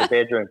ran past the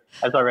bedroom,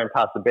 it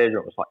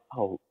was like,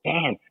 oh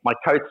damn, my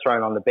coat's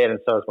thrown on the bed and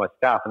so is my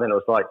scarf. And then it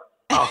was like,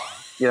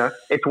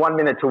 it's 1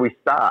 minute till we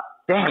start.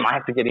 Damn, I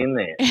have to get in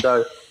there.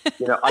 So,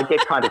 I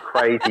get kind of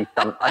crazy.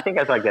 I think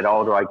as I get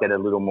older, I get a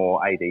little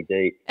more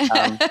ADD.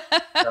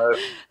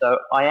 So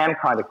I am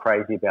kind of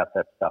crazy about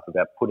that stuff,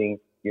 about putting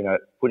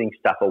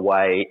stuff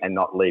away and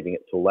not leaving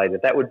it till later.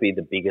 That would be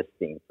the biggest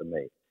thing for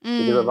me.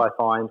 Because I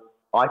find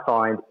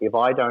if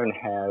I don't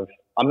have,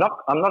 I'm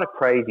not a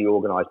crazy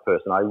organised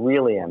person. I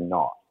really am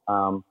not.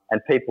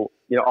 And people,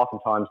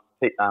 oftentimes,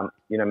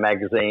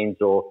 magazines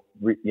or,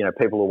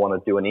 people will want to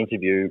do an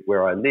interview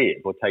where I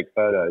live or take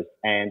photos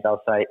and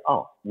they'll say,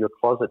 oh, your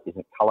closet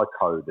isn't colour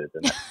coded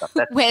and that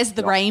stuff. Where's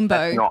the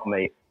rainbow? That's not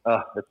me.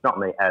 That's not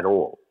me at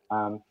all.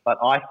 But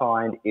I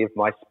find if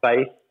my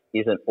space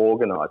isn't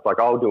organised, like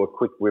I'll do a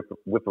quick whip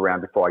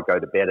around before I go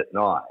to bed at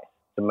night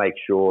to make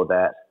sure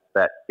that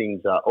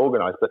things are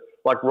organised. But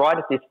like right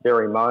at this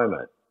very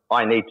moment,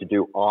 I need to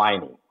do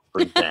ironing,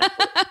 for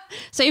example.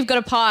 So you've got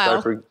a pile.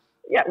 I'll show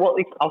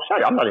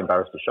you. I'm not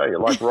embarrassed to show you.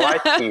 Like right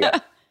here,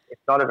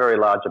 it's not a very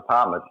large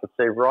apartment, but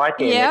see right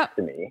here next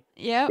to me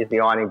is the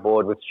ironing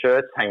board with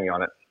shirts hanging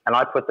on it. And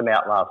I put them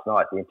out last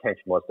night. The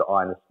intention was to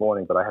iron this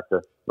morning, but I had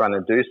to run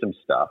and do some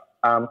stuff.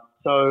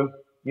 So,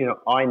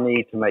 I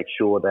need to make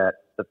sure that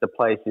the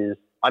place is,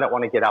 I don't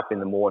want to get up in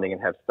the morning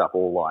and have stuff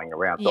all lying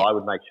around. So I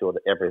would make sure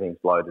that everything's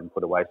loaded and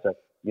put away. So,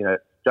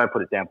 don't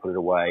put it down, put it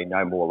away.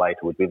 No more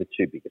later would be the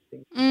two biggest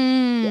things.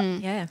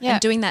 Yeah.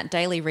 And doing that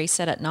daily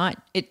reset at night.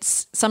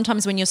 It's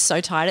sometimes when you're so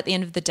tired at the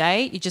end of the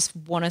day, you just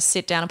want to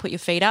sit down and put your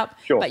feet up.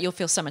 Sure. But you'll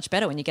feel so much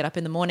better when you get up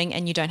in the morning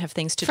and you don't have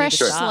things to fresh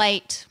do. Fresh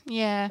slate.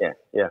 Yeah.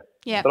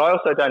 But I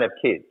also don't have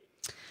kids.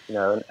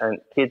 And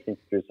kids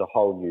introduce a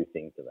whole new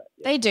thing to that.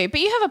 Yeah. They do,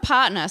 but you have a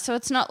partner, so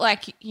it's not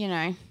like,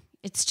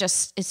 it's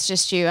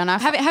just you. And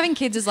having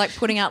kids is like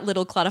putting out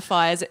little clutter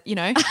fires,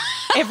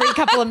 every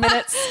couple of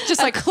minutes,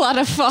 just like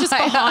clutter fire. Just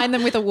behind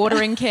them with a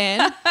watering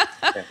can.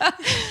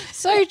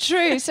 So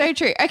true.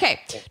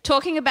 Okay,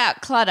 talking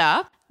about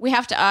clutter, we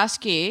have to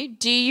ask you,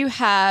 do you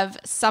have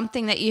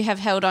something that you have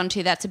held on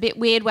to that's a bit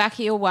weird,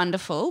 wacky or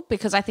wonderful?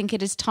 Because I think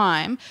it is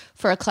time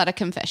for a clutter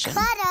confession.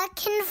 Clutter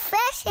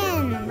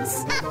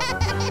confessions.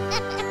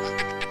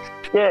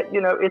 Yeah,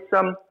 it's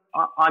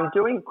I'm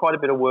doing quite a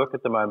bit of work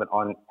at the moment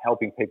on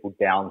helping people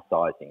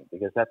downsizing,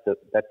 because that's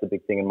a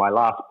big thing. In my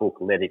last book,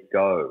 Let It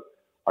Go,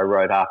 I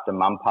wrote after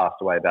Mum passed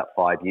away about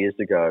 5 years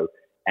ago,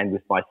 and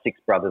with my 6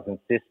 brothers and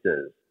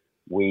sisters,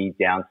 we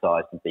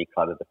downsized and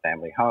decluttered the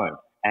family home.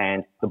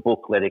 And the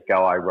book Let It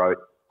Go I wrote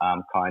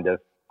kind of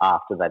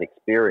after that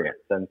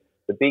experience. And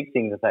the big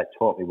thing that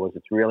taught me was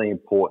it's really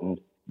important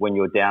when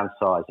you're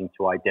downsizing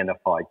to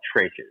identify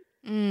treasures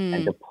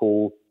and to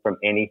pull from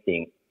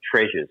anything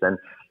treasures.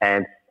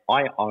 And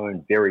I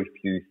own very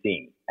few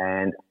things.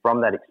 And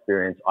from that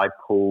experience, I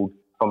pulled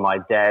from my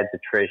dad the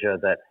treasure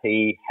that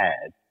he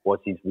had was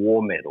his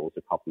war medals,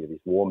 a copy of his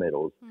war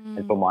medals.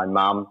 And for my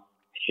mum,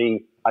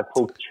 I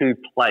pulled 2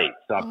 plates.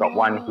 So I've got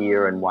one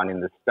here and one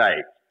in the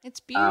States. It's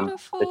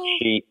beautiful.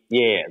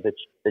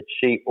 That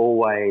she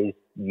always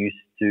used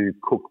to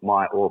cook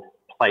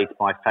plate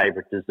my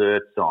favourite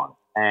desserts on.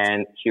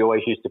 And she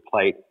always used to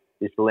plate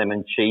this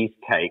lemon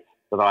cheesecake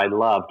that I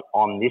loved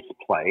on this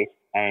plate,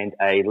 and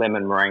a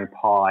lemon meringue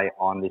pie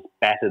on this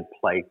battered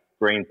plate,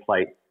 green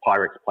plate,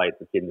 Pyrex plate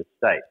that's in the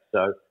States.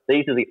 So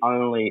they were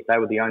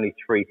the only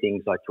 3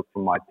 things I took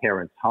from my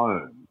parents'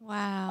 home.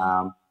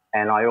 Wow.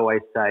 And I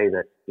always say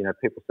that,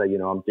 people say,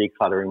 I'm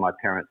decluttering my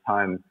parents'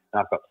 home and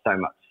I've got so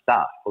much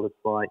stuff. Well, it's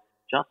like,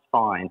 just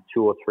find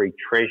 2 or 3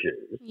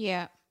 treasures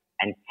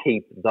and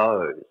keep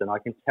those. And I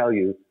can tell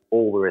you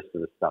all the rest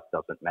of the stuff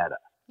doesn't matter.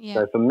 Yeah.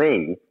 So for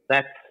me,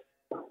 that's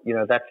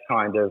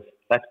kind of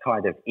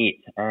it.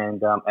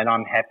 And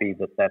I'm happy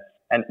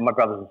and my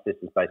brothers and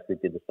sisters basically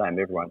did the same.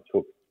 Everyone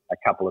took a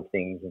couple of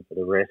things, and for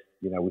the rest,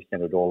 we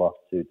sent it all off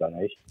to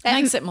donations. That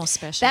makes it more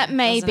special. That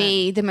may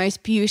be the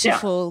most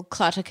beautiful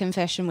clutter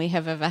confession we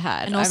have ever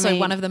had. And also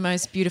one of the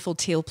most beautiful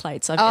teal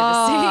plates I've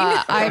ever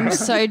seen. I'm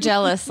so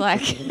jealous.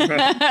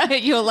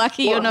 You're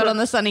lucky you're not on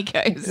the sunny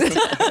coast.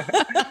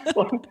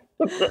 Well,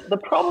 the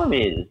problem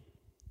is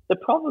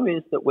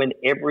that when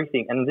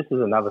everything, and this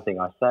is another thing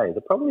I say, the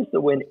problem is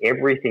that when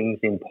everything's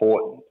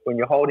important, when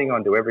you're holding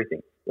on to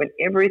everything, when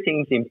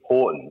everything's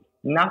important,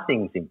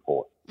 nothing's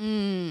important.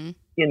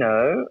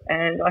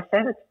 And I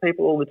say that to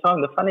people all the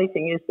time. The funny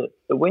thing is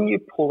that when you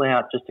pull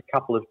out just a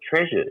couple of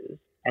treasures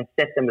and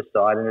set them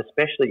aside, and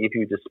especially if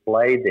you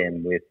display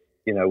them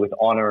with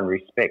honour and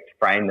respect,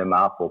 frame them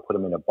up or put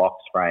them in a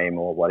box frame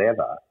or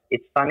whatever,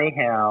 it's funny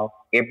how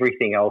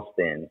everything else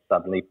then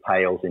suddenly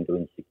pales into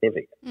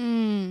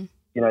insignificance.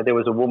 There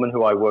was a woman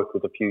who I worked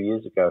with a few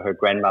years ago. Her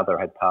grandmother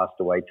had passed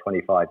away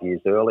 25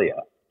 years earlier.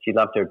 She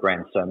loved her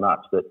gran so much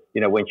that,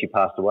 when she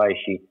passed away,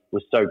 she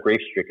was so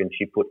grief-stricken,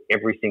 she put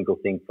every single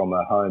thing from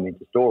her home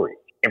into storage,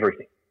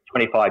 everything.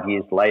 25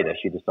 years later,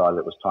 she decided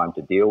it was time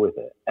to deal with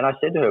it. And I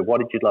said to her, what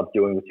did you love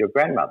doing with your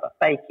grandmother?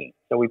 Baking.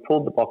 So we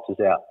pulled the boxes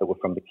out that were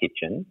from the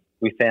kitchen.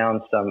 We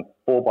found some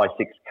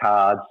 4x6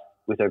 cards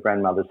with her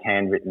grandmother's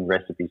handwritten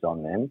recipes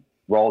on them,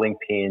 rolling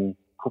pin,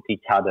 cookie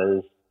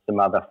cutters, some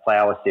other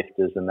flour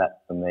sifters and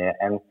that from there.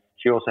 And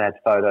she also had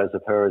photos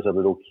of her as a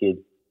little kid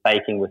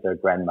baking with her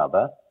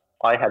grandmother.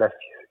 I had a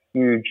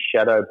huge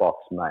shadow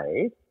box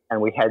made, and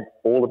we had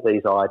all of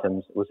these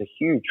items. It was a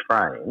huge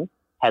frame,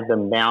 had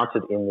them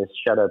mounted in this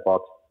shadow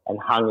box and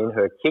hung in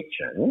her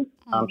kitchen.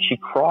 She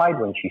cried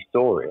when she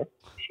saw it.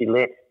 She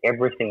let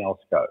everything else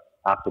go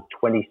after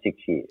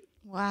 26 years.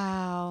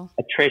 Wow.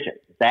 A treasure.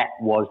 That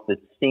was the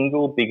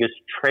single biggest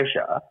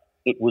treasure.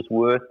 It was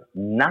worth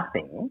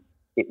nothing.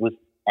 It was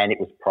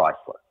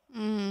priceless.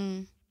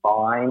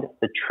 Find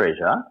the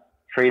treasure,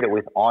 treat it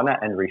with honour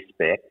and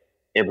respect.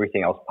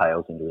 Everything else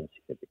pales into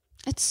insignificance.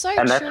 It's so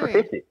and true. That's what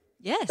this is.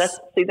 Yes.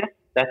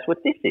 That's what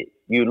this is.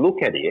 You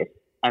look at it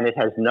and it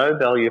has no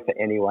value for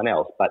anyone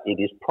else, but it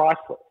is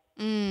priceless.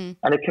 And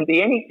it can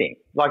be anything.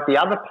 Like the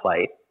other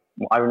plate,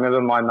 I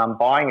remember my mum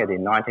buying it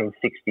in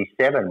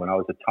 1967 when I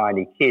was a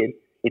tiny kid.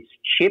 It's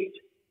chipped,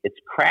 it's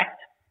cracked,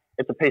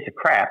 it's a piece of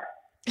crap.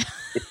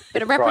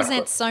 But it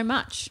represents so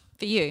much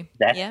for you.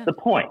 That's the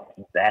point.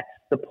 That's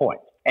the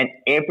point. And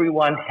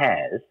everyone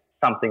has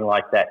something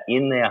like that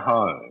in their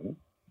home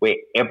where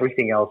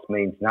everything else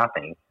means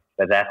nothing,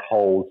 but that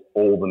holds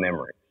all the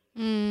memories.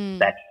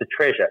 That's the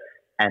treasure,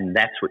 and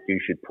that's what you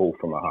should pull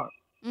from a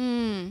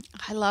home.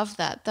 I love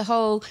that.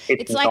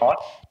 It's like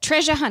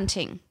treasure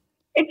hunting.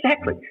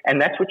 Exactly.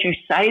 And that's what you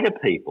say to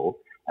people.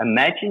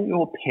 Imagine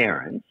your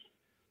parents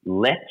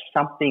left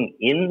something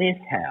in this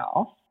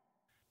house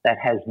that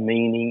has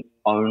meaning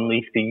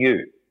only for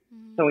you.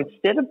 So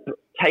instead of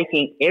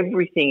taking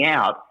everything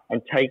out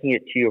and taking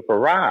it to your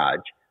garage,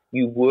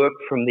 you work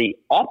from the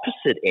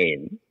opposite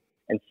end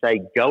and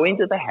say, go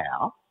into the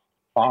house,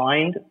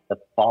 find the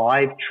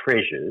 5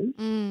 treasures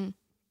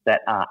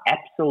that are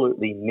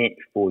absolutely meant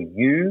for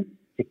you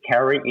to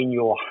carry in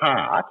your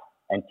heart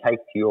and take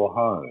to your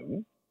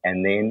home,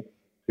 and then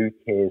who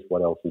cares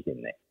what else is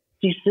in there?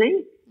 Do you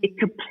see? It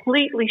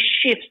completely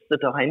shifts the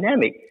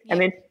dynamic, and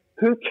then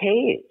who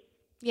cares?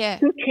 Yeah.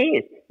 Who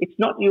cares? It's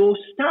not your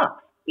stuff.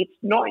 It's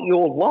not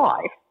your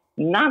life.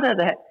 None of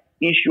that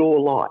is your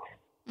life.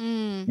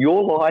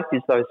 Your life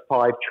is those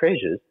 5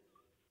 treasures.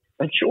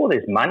 And sure,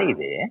 there's money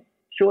there.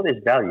 Sure,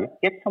 there's value.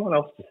 Get someone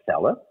else to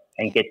sell it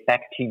and get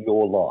back to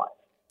your life.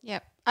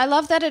 Yep. I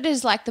love that it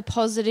is like the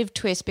positive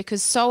twist,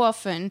 because so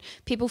often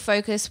people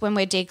focus when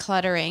we're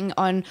decluttering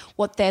on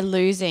what they're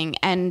losing,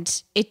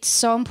 and it's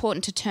so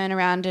important to turn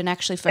around and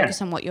actually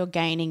focus on what you're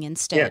gaining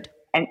instead.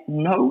 Yeah. And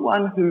no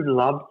one who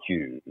loved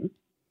you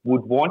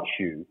would want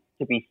you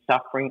to be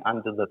suffering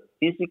under the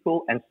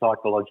physical and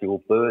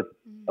psychological burden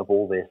of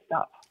all their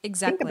stuff.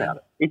 Exactly. Think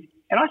about it.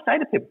 And I say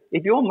to people,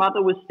 if your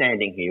mother was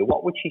standing here,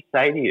 what would she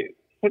say to you?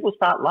 People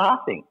start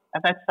laughing,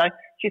 and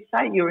she'd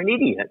say, "You're an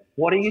idiot.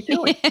 What are you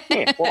doing?"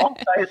 Yeah, well,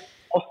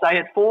 I'll say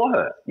it for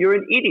her. "You're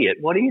an idiot.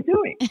 What are you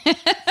doing?"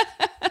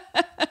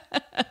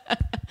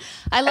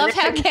 I love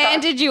how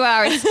candid you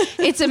are.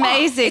 It's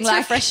amazing. It's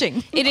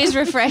refreshing. It is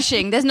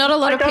refreshing. There's not a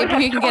lot of people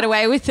who can get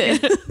away with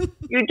it.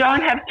 You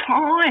don't have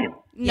time.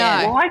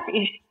 No. Life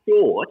is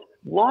short.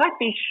 Life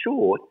is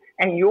short,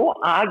 and you're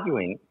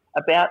arguing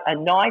about a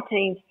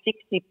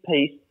 1960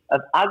 piece of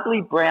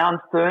ugly brown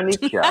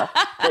furniture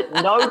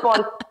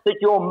that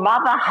your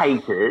mother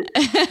hated,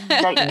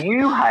 that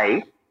you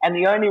hate, and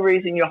the only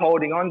reason you're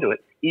holding on to it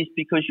is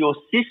because your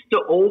sister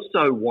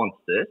also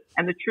wants it,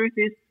 and the truth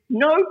is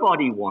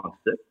nobody wants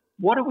it.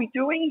 What are we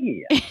doing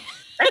here?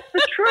 That's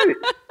the truth.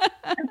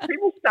 And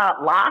people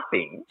start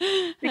laughing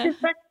because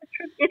that's the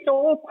truth. It's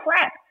all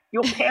crap.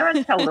 Your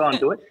parents held on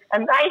to it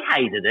and they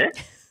hated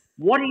it.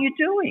 What are you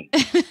doing?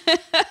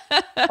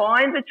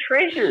 Find the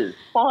treasures.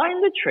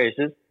 Find the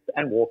treasures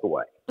and walk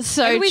away.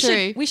 So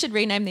true. We should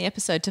rename the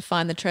episode to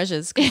Find the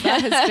Treasures, because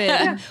that has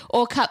been...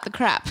 Or cut the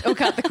crap. Or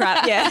cut the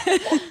crap, yeah.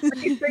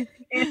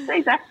 You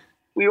see that?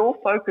 We all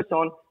focus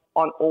on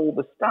all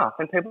the stuff,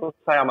 and people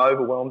say I'm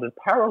overwhelmed and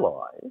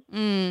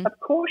paralysed. Of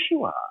course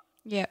you are.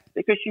 Yeah.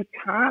 Because you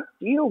can't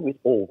deal with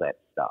all that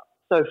stuff.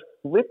 So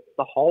flip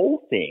the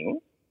whole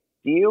thing,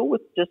 deal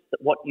with just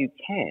what you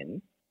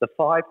can, the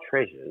 5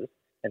 treasures,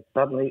 and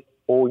suddenly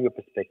all your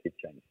perspective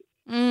changes.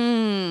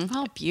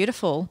 Oh,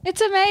 beautiful.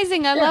 It's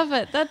amazing. I love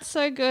it. That's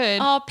so good.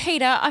 Oh,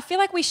 Peter, I feel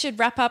like we should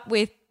wrap up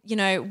with,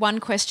 one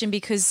question,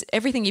 because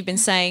everything you've been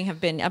saying have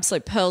been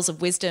absolute pearls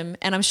of wisdom,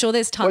 and I'm sure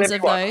there's tons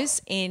of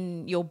those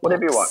in your books.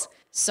 Whatever you want.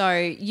 So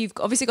you've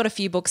obviously got a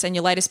few books, and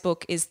your latest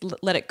book is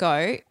Let It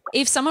Go.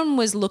 If someone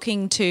was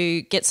looking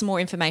to get some more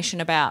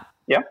information about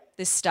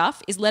this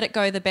stuff, is Let It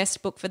Go the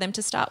best book for them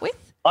to start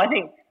with? I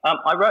think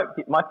I wrote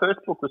my first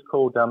book was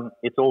called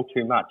It's All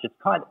Too Much.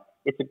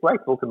 It's a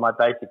great book in my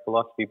basic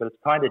philosophy, but it's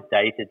kind of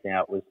dated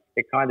now.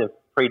 It kind of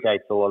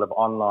predates a lot of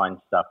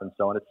online stuff and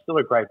so on. It's still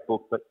a great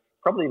book, but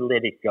probably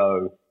Let It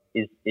Go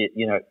has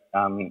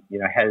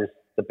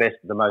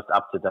the most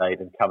up to date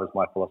and covers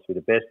my philosophy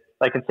the best.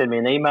 They can send me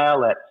an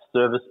email at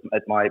service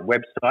at my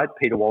website,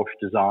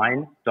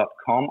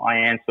 peterwalshdesign.com. I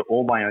answer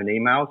all my own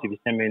emails. If you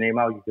send me an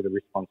email, you get a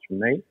response from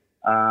me.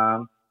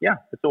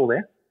 It's all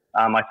there.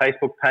 My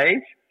Facebook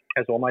page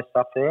has all my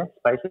stuff there.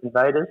 Space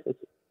Invaders.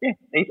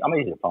 I'm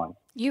easy to find.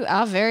 You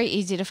are very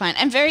easy to find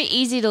and very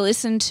easy to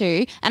listen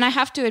to. And I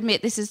have to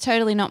admit, this is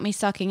totally not me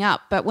sucking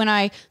up, but when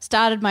I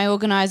started my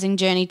organising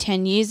journey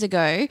 10 years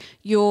ago,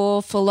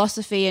 your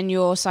philosophy and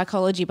your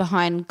psychology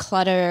behind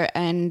clutter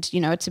and,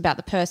 it's about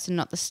the person,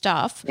 not the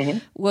stuff,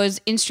 was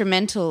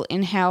instrumental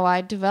in how I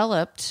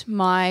developed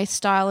my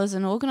style as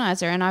an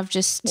organiser. And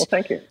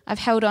thank you. I've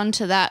held on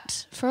to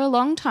that for a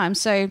long time.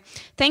 So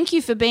thank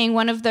you for being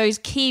one of those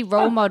key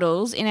role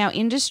models in our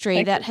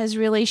industry that has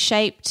really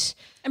shaped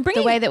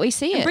the way that we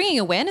see it. And bringing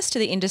awareness to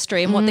the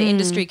industry and what the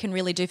industry can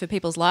really do for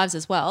people's lives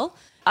as well.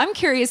 I'm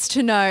curious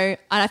to know, and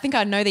I think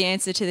I know the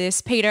answer to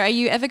this, Peter, are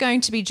you ever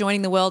going to be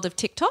joining the world of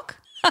TikTok?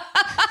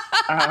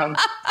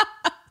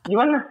 You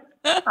want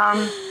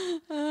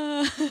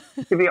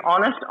to be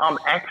honest, I'm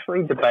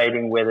actually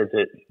debating whether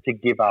to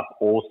give up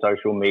all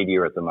social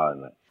media at the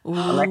moment.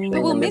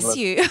 But we'll miss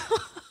you.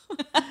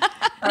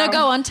 No,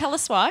 go on. Tell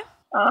us why.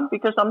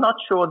 Because I'm not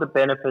sure the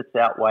benefits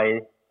outweigh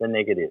the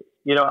negatives.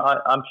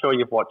 I'm sure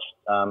you've watched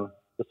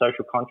The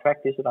Social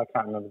Contract, is it? I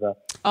can't remember the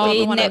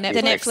one on the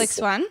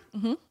Netflix one.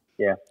 Mm-hmm.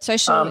 Yeah.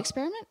 Social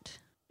Experiment?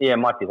 Yeah, it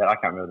might be that. I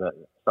can't remember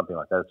something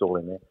like that. It's all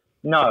in there.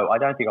 No, I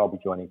don't think I'll be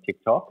joining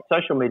TikTok.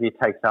 Social media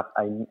takes up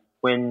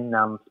when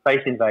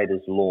Space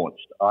Invaders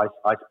launched, I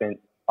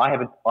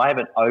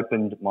haven't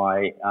opened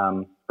my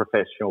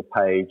professional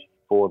page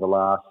for the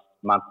last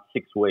month,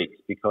 6 weeks,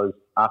 because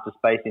after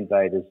Space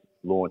Invaders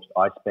launched,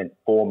 I spent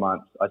 4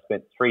 months. I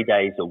spent 3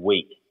 days a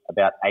week,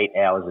 about 8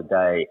 hours a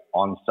day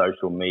on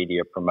social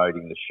media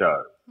promoting the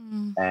show.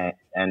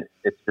 And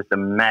it's just a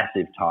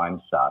massive time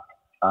suck.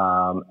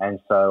 And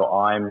so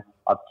I've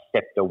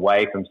stepped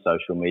away from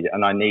social media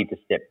and I need to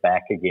step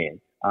back again.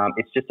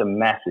 It's just a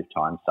massive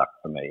time suck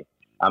for me.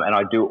 And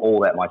I do all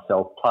that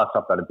myself. Plus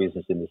I've got a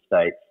business in the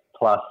States.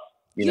 Plus,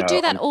 you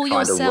do that all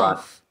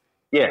yourself?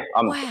 Yeah.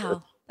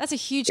 Wow. That's a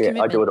huge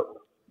commitment. I do it.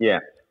 Yeah.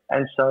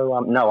 And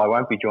so, no, I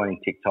won't be joining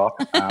TikTok.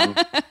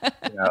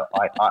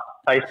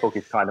 Facebook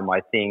is kind of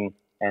my thing,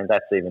 and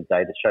that's even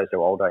dated. It shows how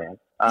old I am.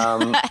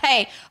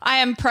 Hey, I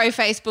am pro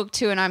Facebook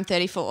too, and I'm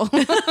 34.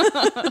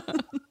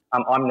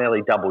 I'm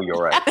nearly double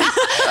your age.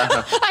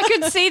 I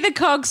could see the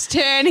cogs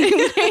turning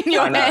in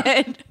your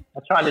head. I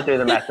tried to do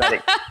the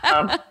mathematics.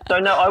 So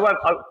no, I won't.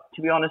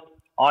 To be honest,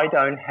 I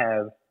don't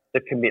have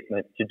the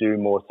commitment to do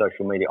more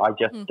social media. I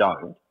just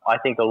don't. I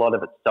think a lot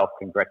of it's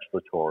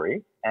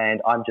self-congratulatory,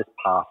 and I'm just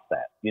past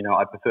that. You know,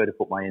 I prefer to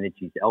put my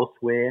energies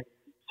elsewhere.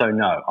 So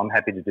no, I'm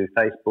happy to do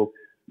Facebook.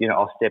 You know,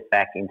 I'll step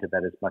back into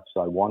that as much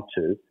as I want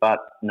to, but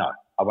no,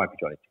 I won't be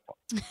joining TikTok.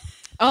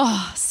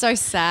 Oh, so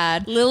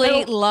sad.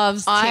 Lily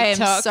loves TikTok. I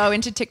am so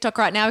into TikTok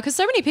right now because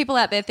so many people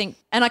out there think,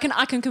 and I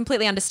can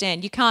completely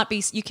understand. You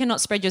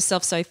cannot spread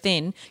yourself so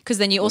thin because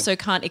then you also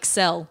can't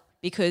excel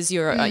because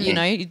you're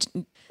you're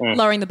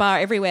lowering the bar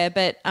everywhere.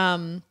 But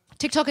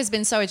TikTok has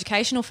been so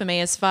educational for me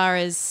as far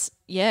as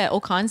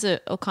all kinds of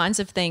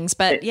things.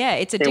 But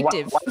it's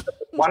addictive.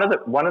 One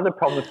of the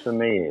problems for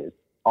me is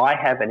I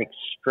have an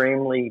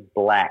extremely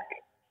black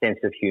sense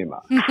of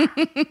humour.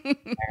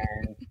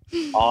 And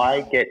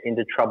I get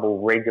into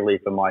trouble regularly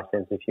for my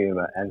sense of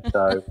humour. And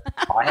so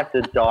I have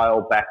to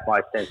dial back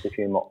my sense of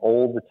humour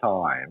all the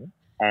time.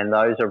 And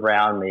those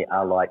around me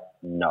are like,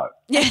 no,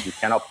 you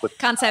cannot put...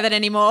 Can't say that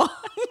anymore.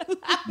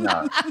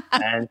 No.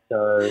 And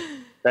so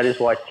that is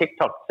why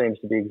TikTok seems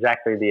to be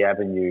exactly the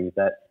avenue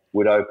that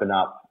would open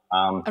up...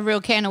 a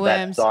real can of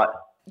worms.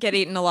 Get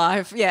eaten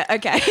alive. Yeah,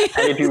 okay.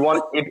 And if you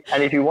want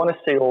to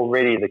see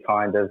already the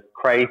kind of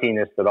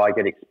craziness that I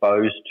get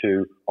exposed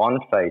to on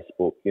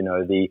Facebook,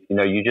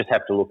 you just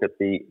have to look at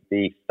the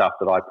stuff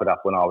that I put up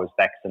when I was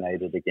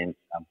vaccinated against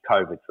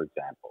COVID, for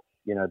example.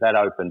 You know, that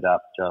opened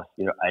up just,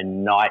 a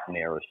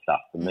nightmare of stuff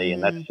for me,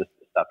 and that's just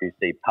the stuff you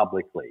see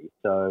publicly.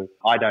 So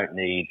I don't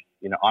need,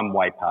 I'm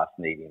way past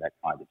needing that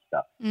kind of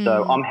stuff.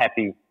 So I'm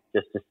happy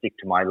just to stick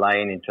to my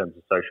lane in terms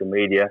of social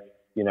media,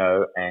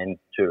 and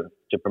to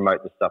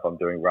promote the stuff I'm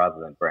doing rather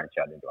than branch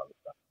out into other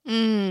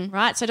stuff.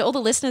 Right. So to all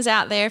the listeners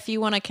out there, if you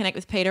want to connect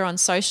with Peter on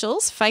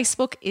socials,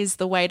 Facebook is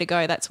the way to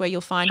go. That's where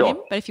you'll find him.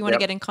 But if you want to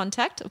get in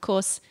contact, of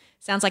course,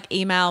 sounds like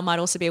email might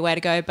also be a way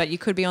to go, but you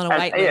could be on a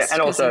wait list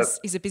because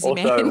he's a busy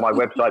man. Also my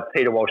website,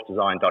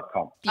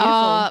 peterwalshdesign.com.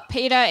 Oh,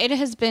 Peter, it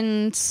has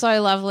been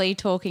so lovely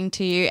talking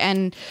to you.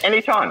 And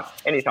Anytime.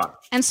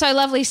 And so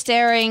lovely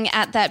staring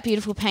at that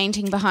beautiful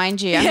painting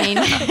behind you. I mean...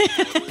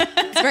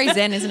 It's very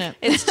zen, isn't it?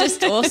 It's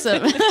just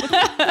awesome.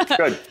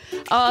 Good.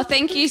 Oh,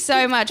 thank you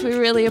so much. We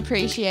really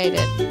appreciate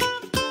it.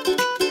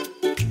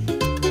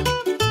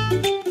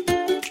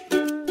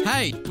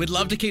 Hey, we'd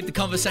love to keep the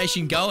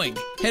conversation going.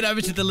 Head over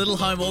to the Little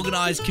Home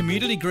Organised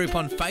community group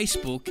on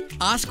Facebook,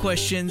 ask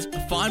questions,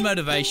 find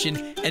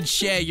motivation, and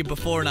share your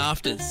before and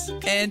afters.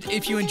 And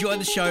if you enjoy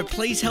the show,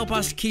 please help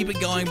us keep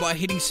it going by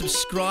hitting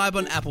subscribe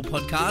on Apple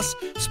Podcasts,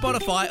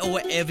 Spotify, or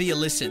wherever you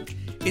listen.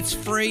 It's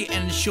free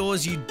and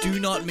ensures you do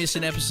not miss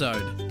an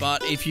episode.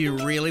 But if you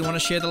really want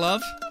to share the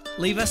love,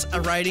 leave us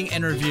a rating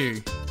and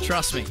review.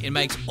 Trust me, it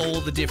makes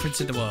all the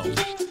difference in the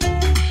world.